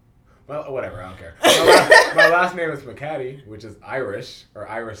 Well, whatever, I don't care. My last name is McCaddy, which is Irish, or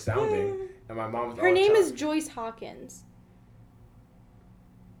Irish-sounding. And my mom's Her name is Joyce Hawkins.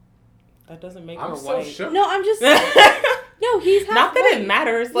 That doesn't make I'm her so white. shook. No, I'm just... No, he's half Not that white. it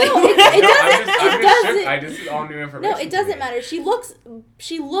matters. Like, No, it doesn't. I'm It just doesn't. shook. This is all new information. No, it to doesn't me. matter. She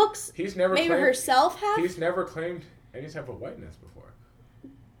looks He's never maybe claimed... herself half. He's never claimed any type of whiteness before.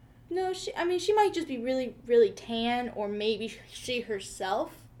 No, she might just be really, really tan, or maybe she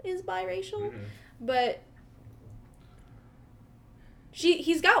herself is biracial. Mm-hmm. But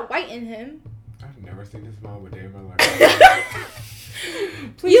he's got white in him. I've never seen his mom a day in my life.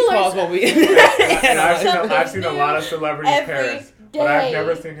 please You pause are while we... And Something I've seen a lot of celebrities' every parents, but I've day.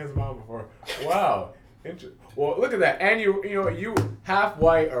 never seen his mom before. Wow. Well, look at that. And you half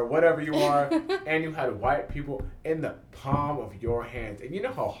white or whatever you are, and you had white people in the palm of your hands. And you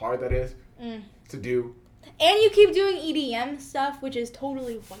know how hard that is to do? And you keep doing EDM stuff, which is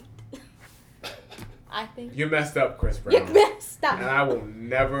totally white. I think. You messed up, Chris Brown. You messed up. And I will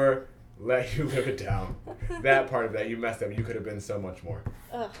never let you live it down. That part of that, you messed up. You could have been so much more.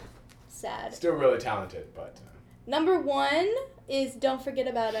 Ugh, sad. Still really talented, but... Number 1 is Don't Forget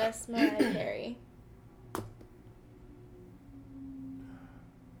About Us, Mariah Carey.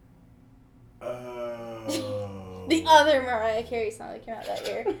 Oh. The other Mariah Carey song that came out that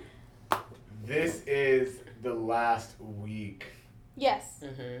year. This is the last week. Yes.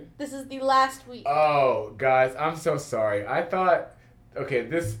 Mm-hmm. This is the last week. Oh, guys, I'm so sorry. I thought, okay,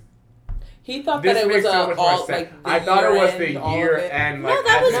 this He thought this that it was makes so much more all sense. like the I thought it was the year-end, all of year it. end. No, Like,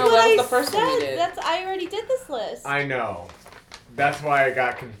 that was at No, what that was I the first one we said. did. I already did this list. I know. That's why I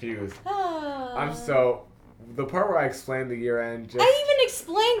got confused. The part where I explained the year end, just I even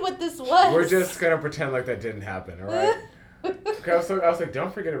explained what this was. we're just gonna pretend like that didn't happen, all right? Okay, I was like,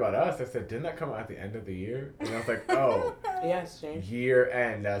 don't forget about us. I said, didn't that come out at the end of the year? And I was like, oh, Yes, Shayne. year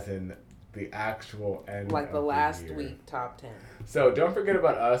end, as in the actual end. Like the of last year. week top 10. So Don't Forget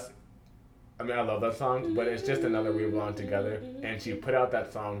About Us. I mean, I love that song, but it's just another We Belong Together. And she put out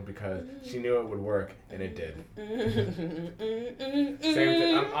that song because she knew it would work, and it did.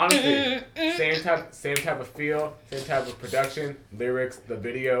 Honestly, same type of feel, same type of production, lyrics, the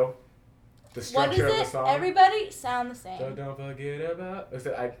video, the structure of the song. Everybody sound the same. So don't forget about.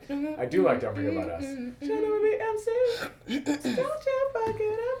 I do like Don't Forget About Us. Don't you forget about.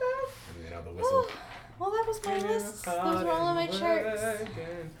 And you know the whistle. Well, that was my list. Those were all on my charts.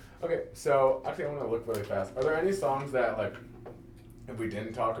 Okay, so actually I want to look really fast. Are there any songs that, like, if we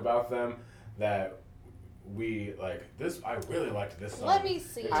didn't talk about them, that we, like, this, I really liked this song. Let me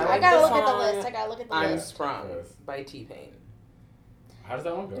see. I I gotta like look the at the song list. I gotta look at the I'm list. Sprung by T-Pain. How does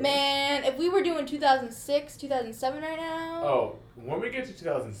that one go? Man, if we were doing 2006, 2007 right now. Oh, when we get to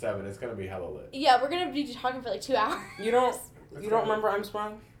 2007, it's going to be hella lit. Yeah, we're gonna be talking for like 2 hours. You don't remember I'm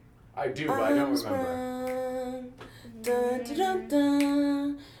Sprung? I do, but I don't remember. Sprung. Dun, dun, dun,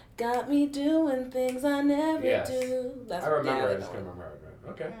 dun. Got me doing things I never do. I remember. Yeah, I just can't remember how it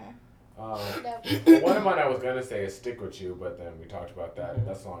went. Okay. Yep. One of mine I was gonna say is "Stick with You," but then we talked about that.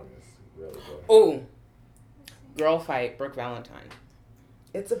 That song is really good. Oh, Girl Fight, Brooke Valentine.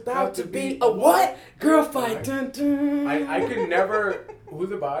 It's about to be a what? Girl Fight. Dun, dun. I could never.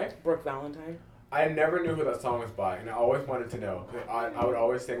 Who's it by? Brooke Valentine. I never knew who that song was by, and I always wanted to know. I would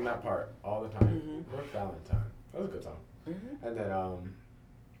always sing that part all the time. Brooke Valentine. That was a good song. And then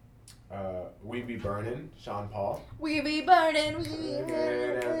We Be Burning, Sean Paul. We be burning.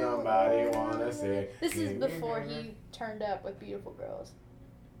 And nobody wanna say. This is before he turned up with Beautiful Girls.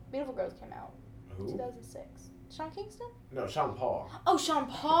 Beautiful Girls came out. Who? 2006. Sean Kingston? No, Sean Paul. Oh, Sean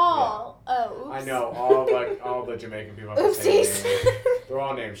Paul. Yeah. Oh, oops. I know all the Jamaican people have the same Oopsies. name. They're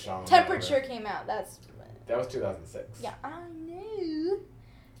all named Sean. Temperature came out. That was 2006. Yeah, I knew.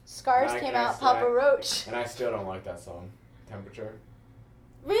 Scars came out. And Papa Roach. And I still don't like that song. Temperature.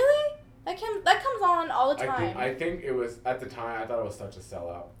 Really? That comes on all the time. I think it was at the time. I thought it was such a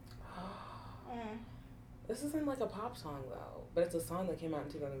sellout. This isn't like a pop song though, but it's a song that came out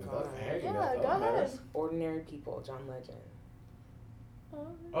in 2005. Hey, yeah, go ahead. Ordinary People, John Legend.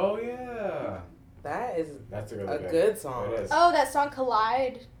 Oh yeah. That's a really good song. It is. Oh, that song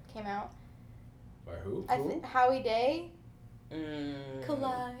Collide came out. By who? Howie Day.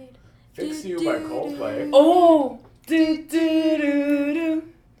 Collide. Fix You by Coldplay. Oh. Do do do do.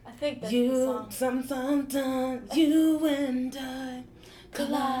 I think that's the song. You and I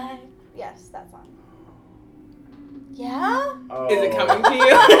collide. Yes, that song. Yeah? Oh. Is it coming to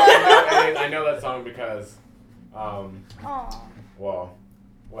you? I know that song because, Aw. well,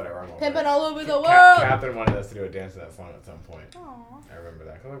 whatever. I'm over Pimpin' it. all over the world. Catherine wanted us to do a dance to that song at some point. Aw. I remember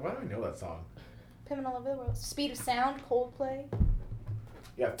that. I'm like, why do I know that song? Pimpin' all over the world. Speed of Sound, Coldplay.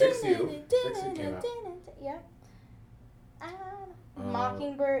 Yeah, Fix You. Fix You came out. Yeah.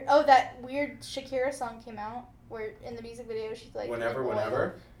 Mockingbird. Oh, that weird Shakira song came out where in the music video she's like. Whenever?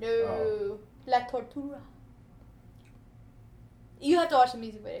 No. Oh. La Tortura. You have to watch the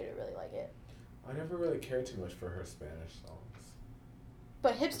music video to really like it. I never really cared too much for her Spanish songs.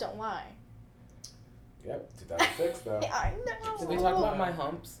 But hips don't lie. Yep, 2006 though. I know. Did we talk about My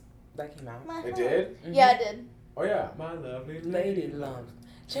Humps? That came out. It did? Mm-hmm. Yeah, it did. Oh yeah, My Lovely Lady Lumps.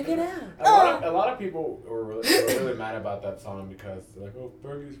 Check it out. A lot of people were really mad about that song because they're like, oh,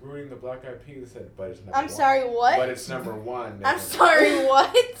 Fergie's ruining the Black Eyed Peas. I said, but it's number one. I'm sorry, what? But it's number one. I'm sorry,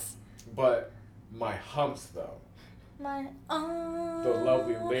 what? But My Humps though. My The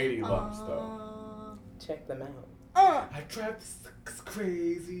Lovely Lady Lumps though. Check them out. I drive the suckers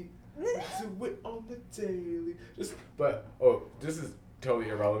crazy. Do it on the daily. This is totally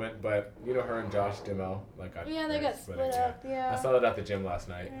irrelevant, but you know her and Josh Duhamel yeah, they got split up. Yeah. I saw that at the gym last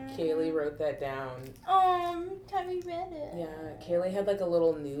night. Kayleigh wrote that down. Have you read it? Yeah, Kayleigh had like a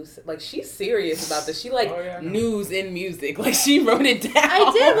little news. Like she's serious about this. She news in music. Like she wrote it down.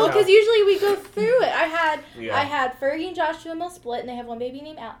 I did. Well, because usually we go through it. I Yeah. had Fergie and Josh Duhamel split, and they have one baby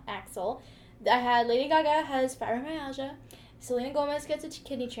named Axel. I had Lady Gaga has fibromyalgia. Selena Gomez gets a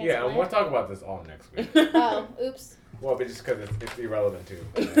kidney transplant. Yeah, and we'll talk about this all next week. Oh, oops. Well, but just because it's irrelevant too.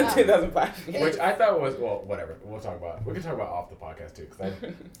 2005. Which I thought was, well, whatever. We can talk about off the podcast too, because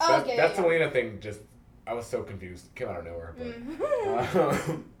that Selena thing I was so confused. Came out of nowhere. But,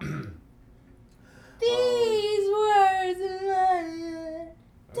 These words of mine.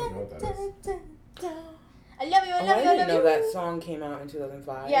 I don't know what that is. I love you, I love you, I didn't know that song came out in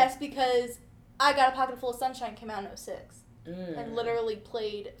 2005. Yes, because I Got a Pocket Full of Sunshine came out in 2006. And literally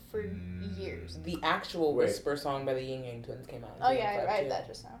played for years. The actual Whisper song by the Yin Yang Twins came out in 2005. Oh yeah, I read that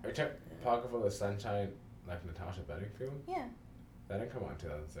just now. Are you talking Pocket Full of Sunshine like Natasha Bedingfield? Yeah. That didn't come out in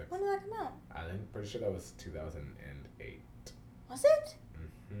 2006. When did that come out? I'm pretty sure that was 2008. Was it?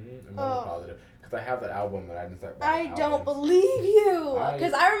 I'm almost positive. Because I have that album that I didn't start I buying don't albums. believe you.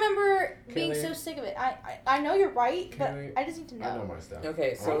 Because I remember being Kayleigh- so sick of it. I know you're right, but Kayleigh, I just need to know. I know my stuff.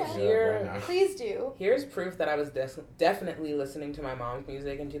 Okay, so Okay. here, Right now. Please do. here's proof that I was definitely listening to my mom's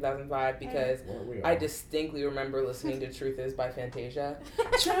music in 2005 because Weren't we I all? distinctly remember listening to Truth Is by Fantasia.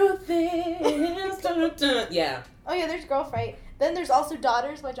 Truth is. Dun, dun. Yeah. Oh yeah, there's Girl Fight. Then there's also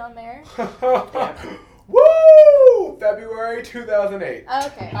Daughters by John Mayer. Woo! February 2008.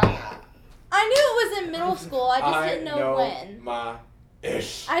 Okay. I knew it was in middle school. I just didn't know when. My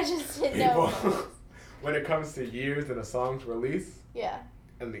ish. I just didn't know. People. When it comes to years and a song's release Yeah.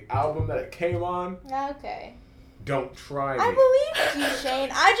 and the album that it came on, Okay. don't try me. I believed you, Shayne.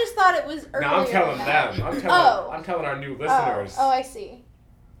 I just thought it was earlier. No, I'm telling than that. them. I'm telling our new listeners. Oh, I see.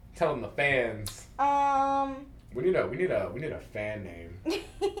 Telling the fans. We need a fan name.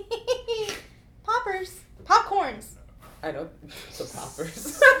 Poppers. Popcorns. I know. The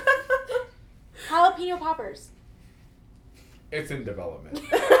poppers. Jalapeno poppers. It's in development.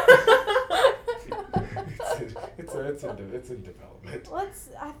 it's in development.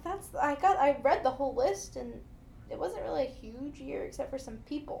 I read the whole list and it wasn't really a huge year except for some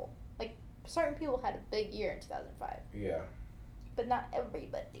people. Like certain people had a big year in 2005, Yeah. but not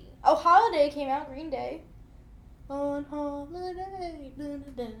everybody. Oh, Holiday came out. Green Day. On holiday.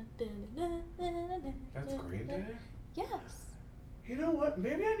 That's Green Day? Yes. You know what?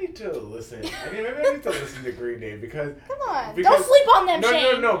 Maybe I need to listen. Maybe I need to listen to Green Day because Come on. Because- Don't sleep on them,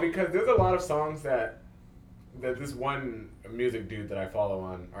 Shayne. no, because there's a lot of songs that this one music dude that I follow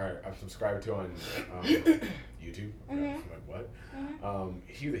on or I'm subscribed to on YouTube. Mhm. Like what? Mhm.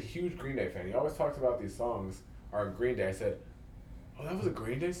 He's a huge Green Day fan. He always talks about these songs or Green Day. I said, "Oh, that was a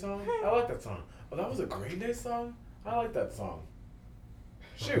Green Day song. I like that song. Oh, that was a Green Day song. I like that song."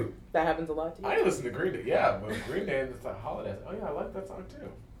 Shoot. That happens a lot to you. I listen to Green Day, yeah, but Green Day and it's like holidays. Oh yeah, I like that song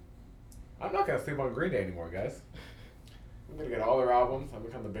too. I'm not gonna sleep on Green Day anymore, guys. I'm gonna get all their albums. I've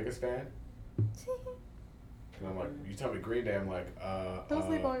become the biggest fan. And I'm like, you tell me Green Day, I'm like, Don't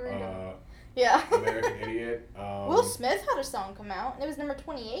sleep on Green Day. Yeah. American Idiot. Will Smith had a song come out, and it was number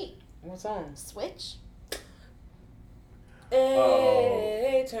 28. What song? Switch.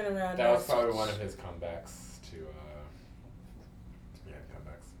 Hey, turn around. That now, was probably switch. one of his comebacks to,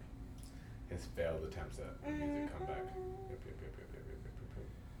 comebacks. His failed attempts at music comeback.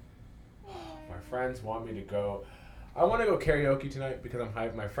 My friends want me to go. I want to go karaoke tonight because I'm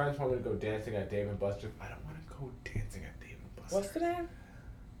hyped. My friends want me to go dancing at Dave and Buster's. I don't want to go dancing at Dave and Buster's. What's the name?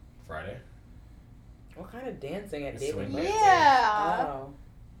 Friday. What kind of dancing at It's David? swing dancing. Yeah. Oh.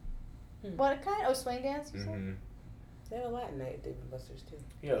 What kind? Oh, swing dance. You said? Mm-hmm. They have a Latin night at Dave and Buster's too.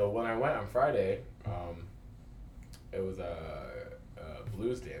 Yeah, when I went on Friday, it was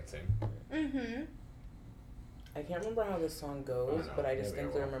blues dancing. Mm-hmm. I can't remember how this song goes, Oh, no, but I maybe I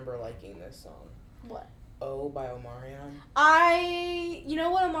distinctly will. remember liking this song. What? Oh by Omarion. You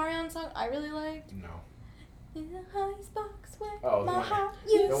know what Omarion song I really liked? No. In the highest box where Oh, my the heart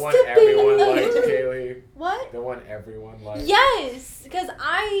one, used the one to everyone be. liked, Kayleigh. What? The one everyone liked. Yes, because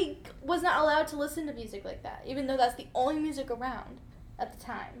I was not allowed to listen to music like that, even though that's the only music around at the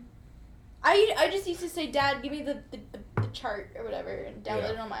time. I just used to say, Dad, give me the chart or whatever, and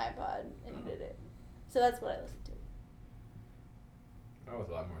download it on my iPod, and he did it. So that's what I listened to. I was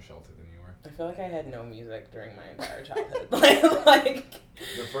a lot more sheltered than you were. I feel like I had no music during my entire childhood. like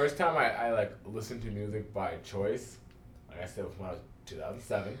The first time I listened to music by choice, like I said, was when I was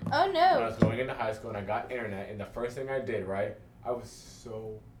 2007. Oh When I no. was going into high school and I got internet, and the first thing I did, right, I was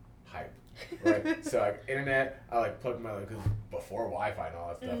so hyped. Right? So, like, internet, I, plugged my, cause before Wi-Fi and all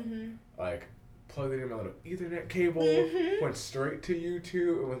that stuff, plugged it in my little Ethernet cable, went straight to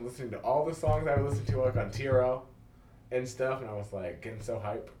YouTube, and was listening to all the songs I would listen to, on TRL and stuff, and I was, getting so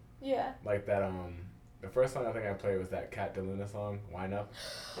hyped. Yeah. Like that, the first song I think I played was that Cat DeLuna song, Wine Up.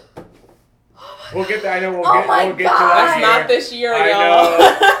 We'll get there. I know we'll Oh get my to that that's year. not this year, I y'all.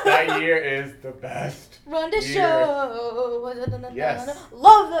 know. That year is the best. Run the year. show. Yes.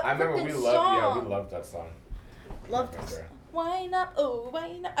 Love that. I remember we freaking loved, song. we loved that song. Loved Right it. there. Why not? Oh,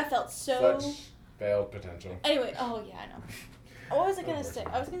 why not? I felt so. Such failed potential. Anyway, oh yeah, I know. What was I gonna say?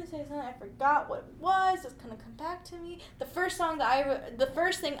 I was gonna say something. I forgot what it was. It's gonna come back to me. The first song that the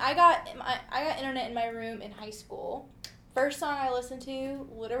first thing I got internet in my room in high school. First song I listened to,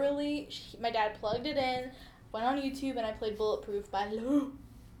 literally, my dad plugged it in, went on YouTube, and I played "Bulletproof" by Lou.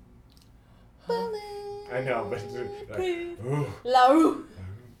 I know, but ooh. La Rue.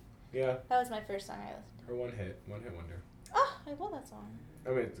 Yeah, That was my first song I listened to. her one hit wonder. Oh, I love that song. I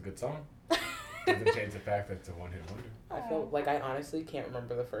mean, it's a good song. Doesn't change the fact that it's a one-hit wonder. I feel like I honestly can't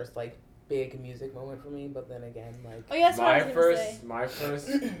remember the first like big music moment for me, but then again, like Oh yeah, that's what I was gonna say. My first.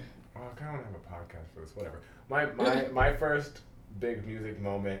 Oh, I kind of want to have a podcast for this. Whatever. My first big music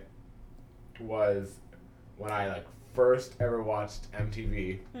moment was when I like first ever watched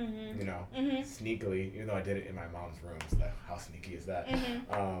MTV. Mm-hmm. You know, sneakily, even though I did it in my mom's room. So that, how sneaky is that?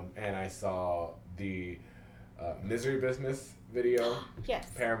 And I saw the Misery Business video. Yes.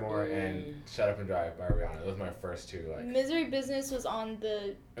 Paramore and Shut Up and Drive by Rihanna. Those were my first two. Like Misery Business was on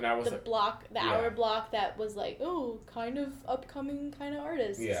the block, the hour block that was like, oh, kind of upcoming kind of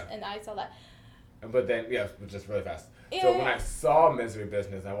artists. Yeah. And I saw that. But then, just really fast. Yeah. So when I saw Misery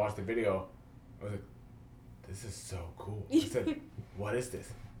Business and I watched the video, I was like, this is so cool. I said, what is this?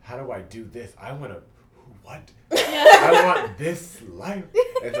 How do I do this? I want to, what? I want this life.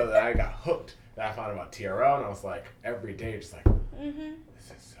 And so then I got hooked. Then I found out about TRL and I was like, every day, just like,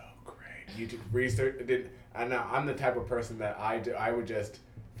 this is so great. You did research, and now I'm the type of person that I would just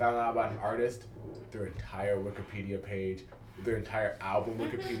found out about an artist, their entire Wikipedia page, their entire album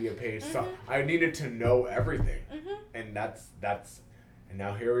Wikipedia page. So I needed to know everything. And that's and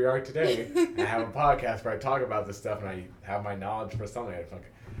now here we are today. I have a podcast where I talk about this stuff and I have my knowledge for something. I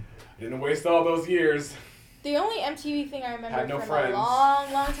didn't waste all those years. The only MTV thing I remember from friends. a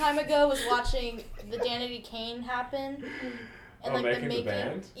long, long time ago was watching the Danity Kane happen. And like Making the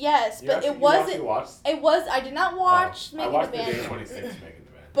Band? Yes, but it wasn't. It was. I did not watch Making the Band. I watched the Day 26 Making the Band.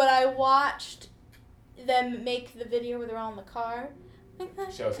 But I watched them make the video where they're all in the car.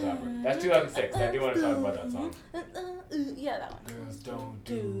 Showstopper. That's 2006. I do want to talk about that song. Yeah, that one. Girls don't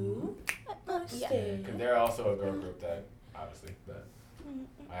do. Yeah. Because they're also a girl group that, obviously, that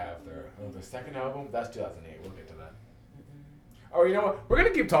I have their second album. That's 2008. We'll get to that. Oh, you know what? We're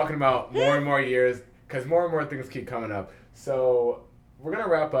going to keep talking about more and more years because more and more things keep coming up. So we're going to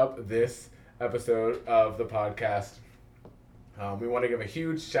wrap up this episode of the podcast. We want to give a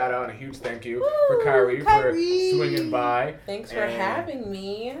huge shout out and a huge thank you for Khari for swinging by. Thanks for having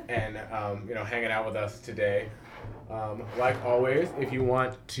me. And, hanging out with us today. Like always, if you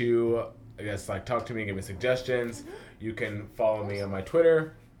want to, talk to me, give me suggestions, you can follow me on my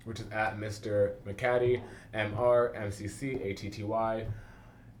Twitter, which is at Mr. McCatty, MrMCCATTY,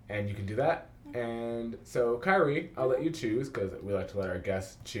 and you can do that. And so, Khari, I'll let you choose, because we like to let our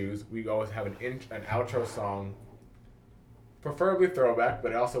guests choose. We always have an outro song, preferably throwback,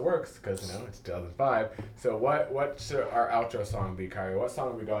 but it also works, because, it's 2005. So what should our outro song be, Khari? What song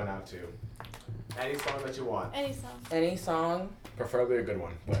are we going out to? Any song that you want. Any song. Any song? Preferably a good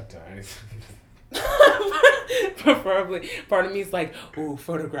one, but any Preferably. Part of me is like, ooh,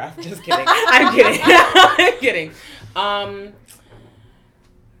 Photograph. Just kidding. I'm kidding. I'm kidding.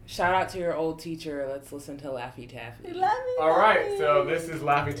 Shout out to your old teacher. Let's listen to Laffy Taffy. All right, so this is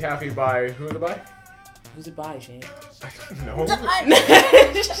Laffy Taffy by, who is it by? Who's it by, Shayne? I don't know.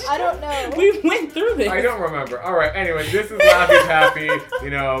 I don't know. We went through this. I don't remember. All right, anyway, this is Laffy Taffy.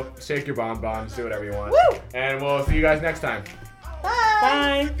 Shake your bonbons, do whatever you want. Woo! And we'll see you guys next time. Bye.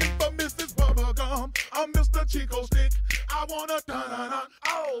 Bye. Mrs. Bubblegum, I'm Mr. Chico Stick. I wanna dun-dun-dun,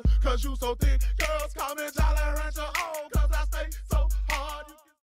 oh, cause you so thick. Girls call me Jolly Rancher, oh,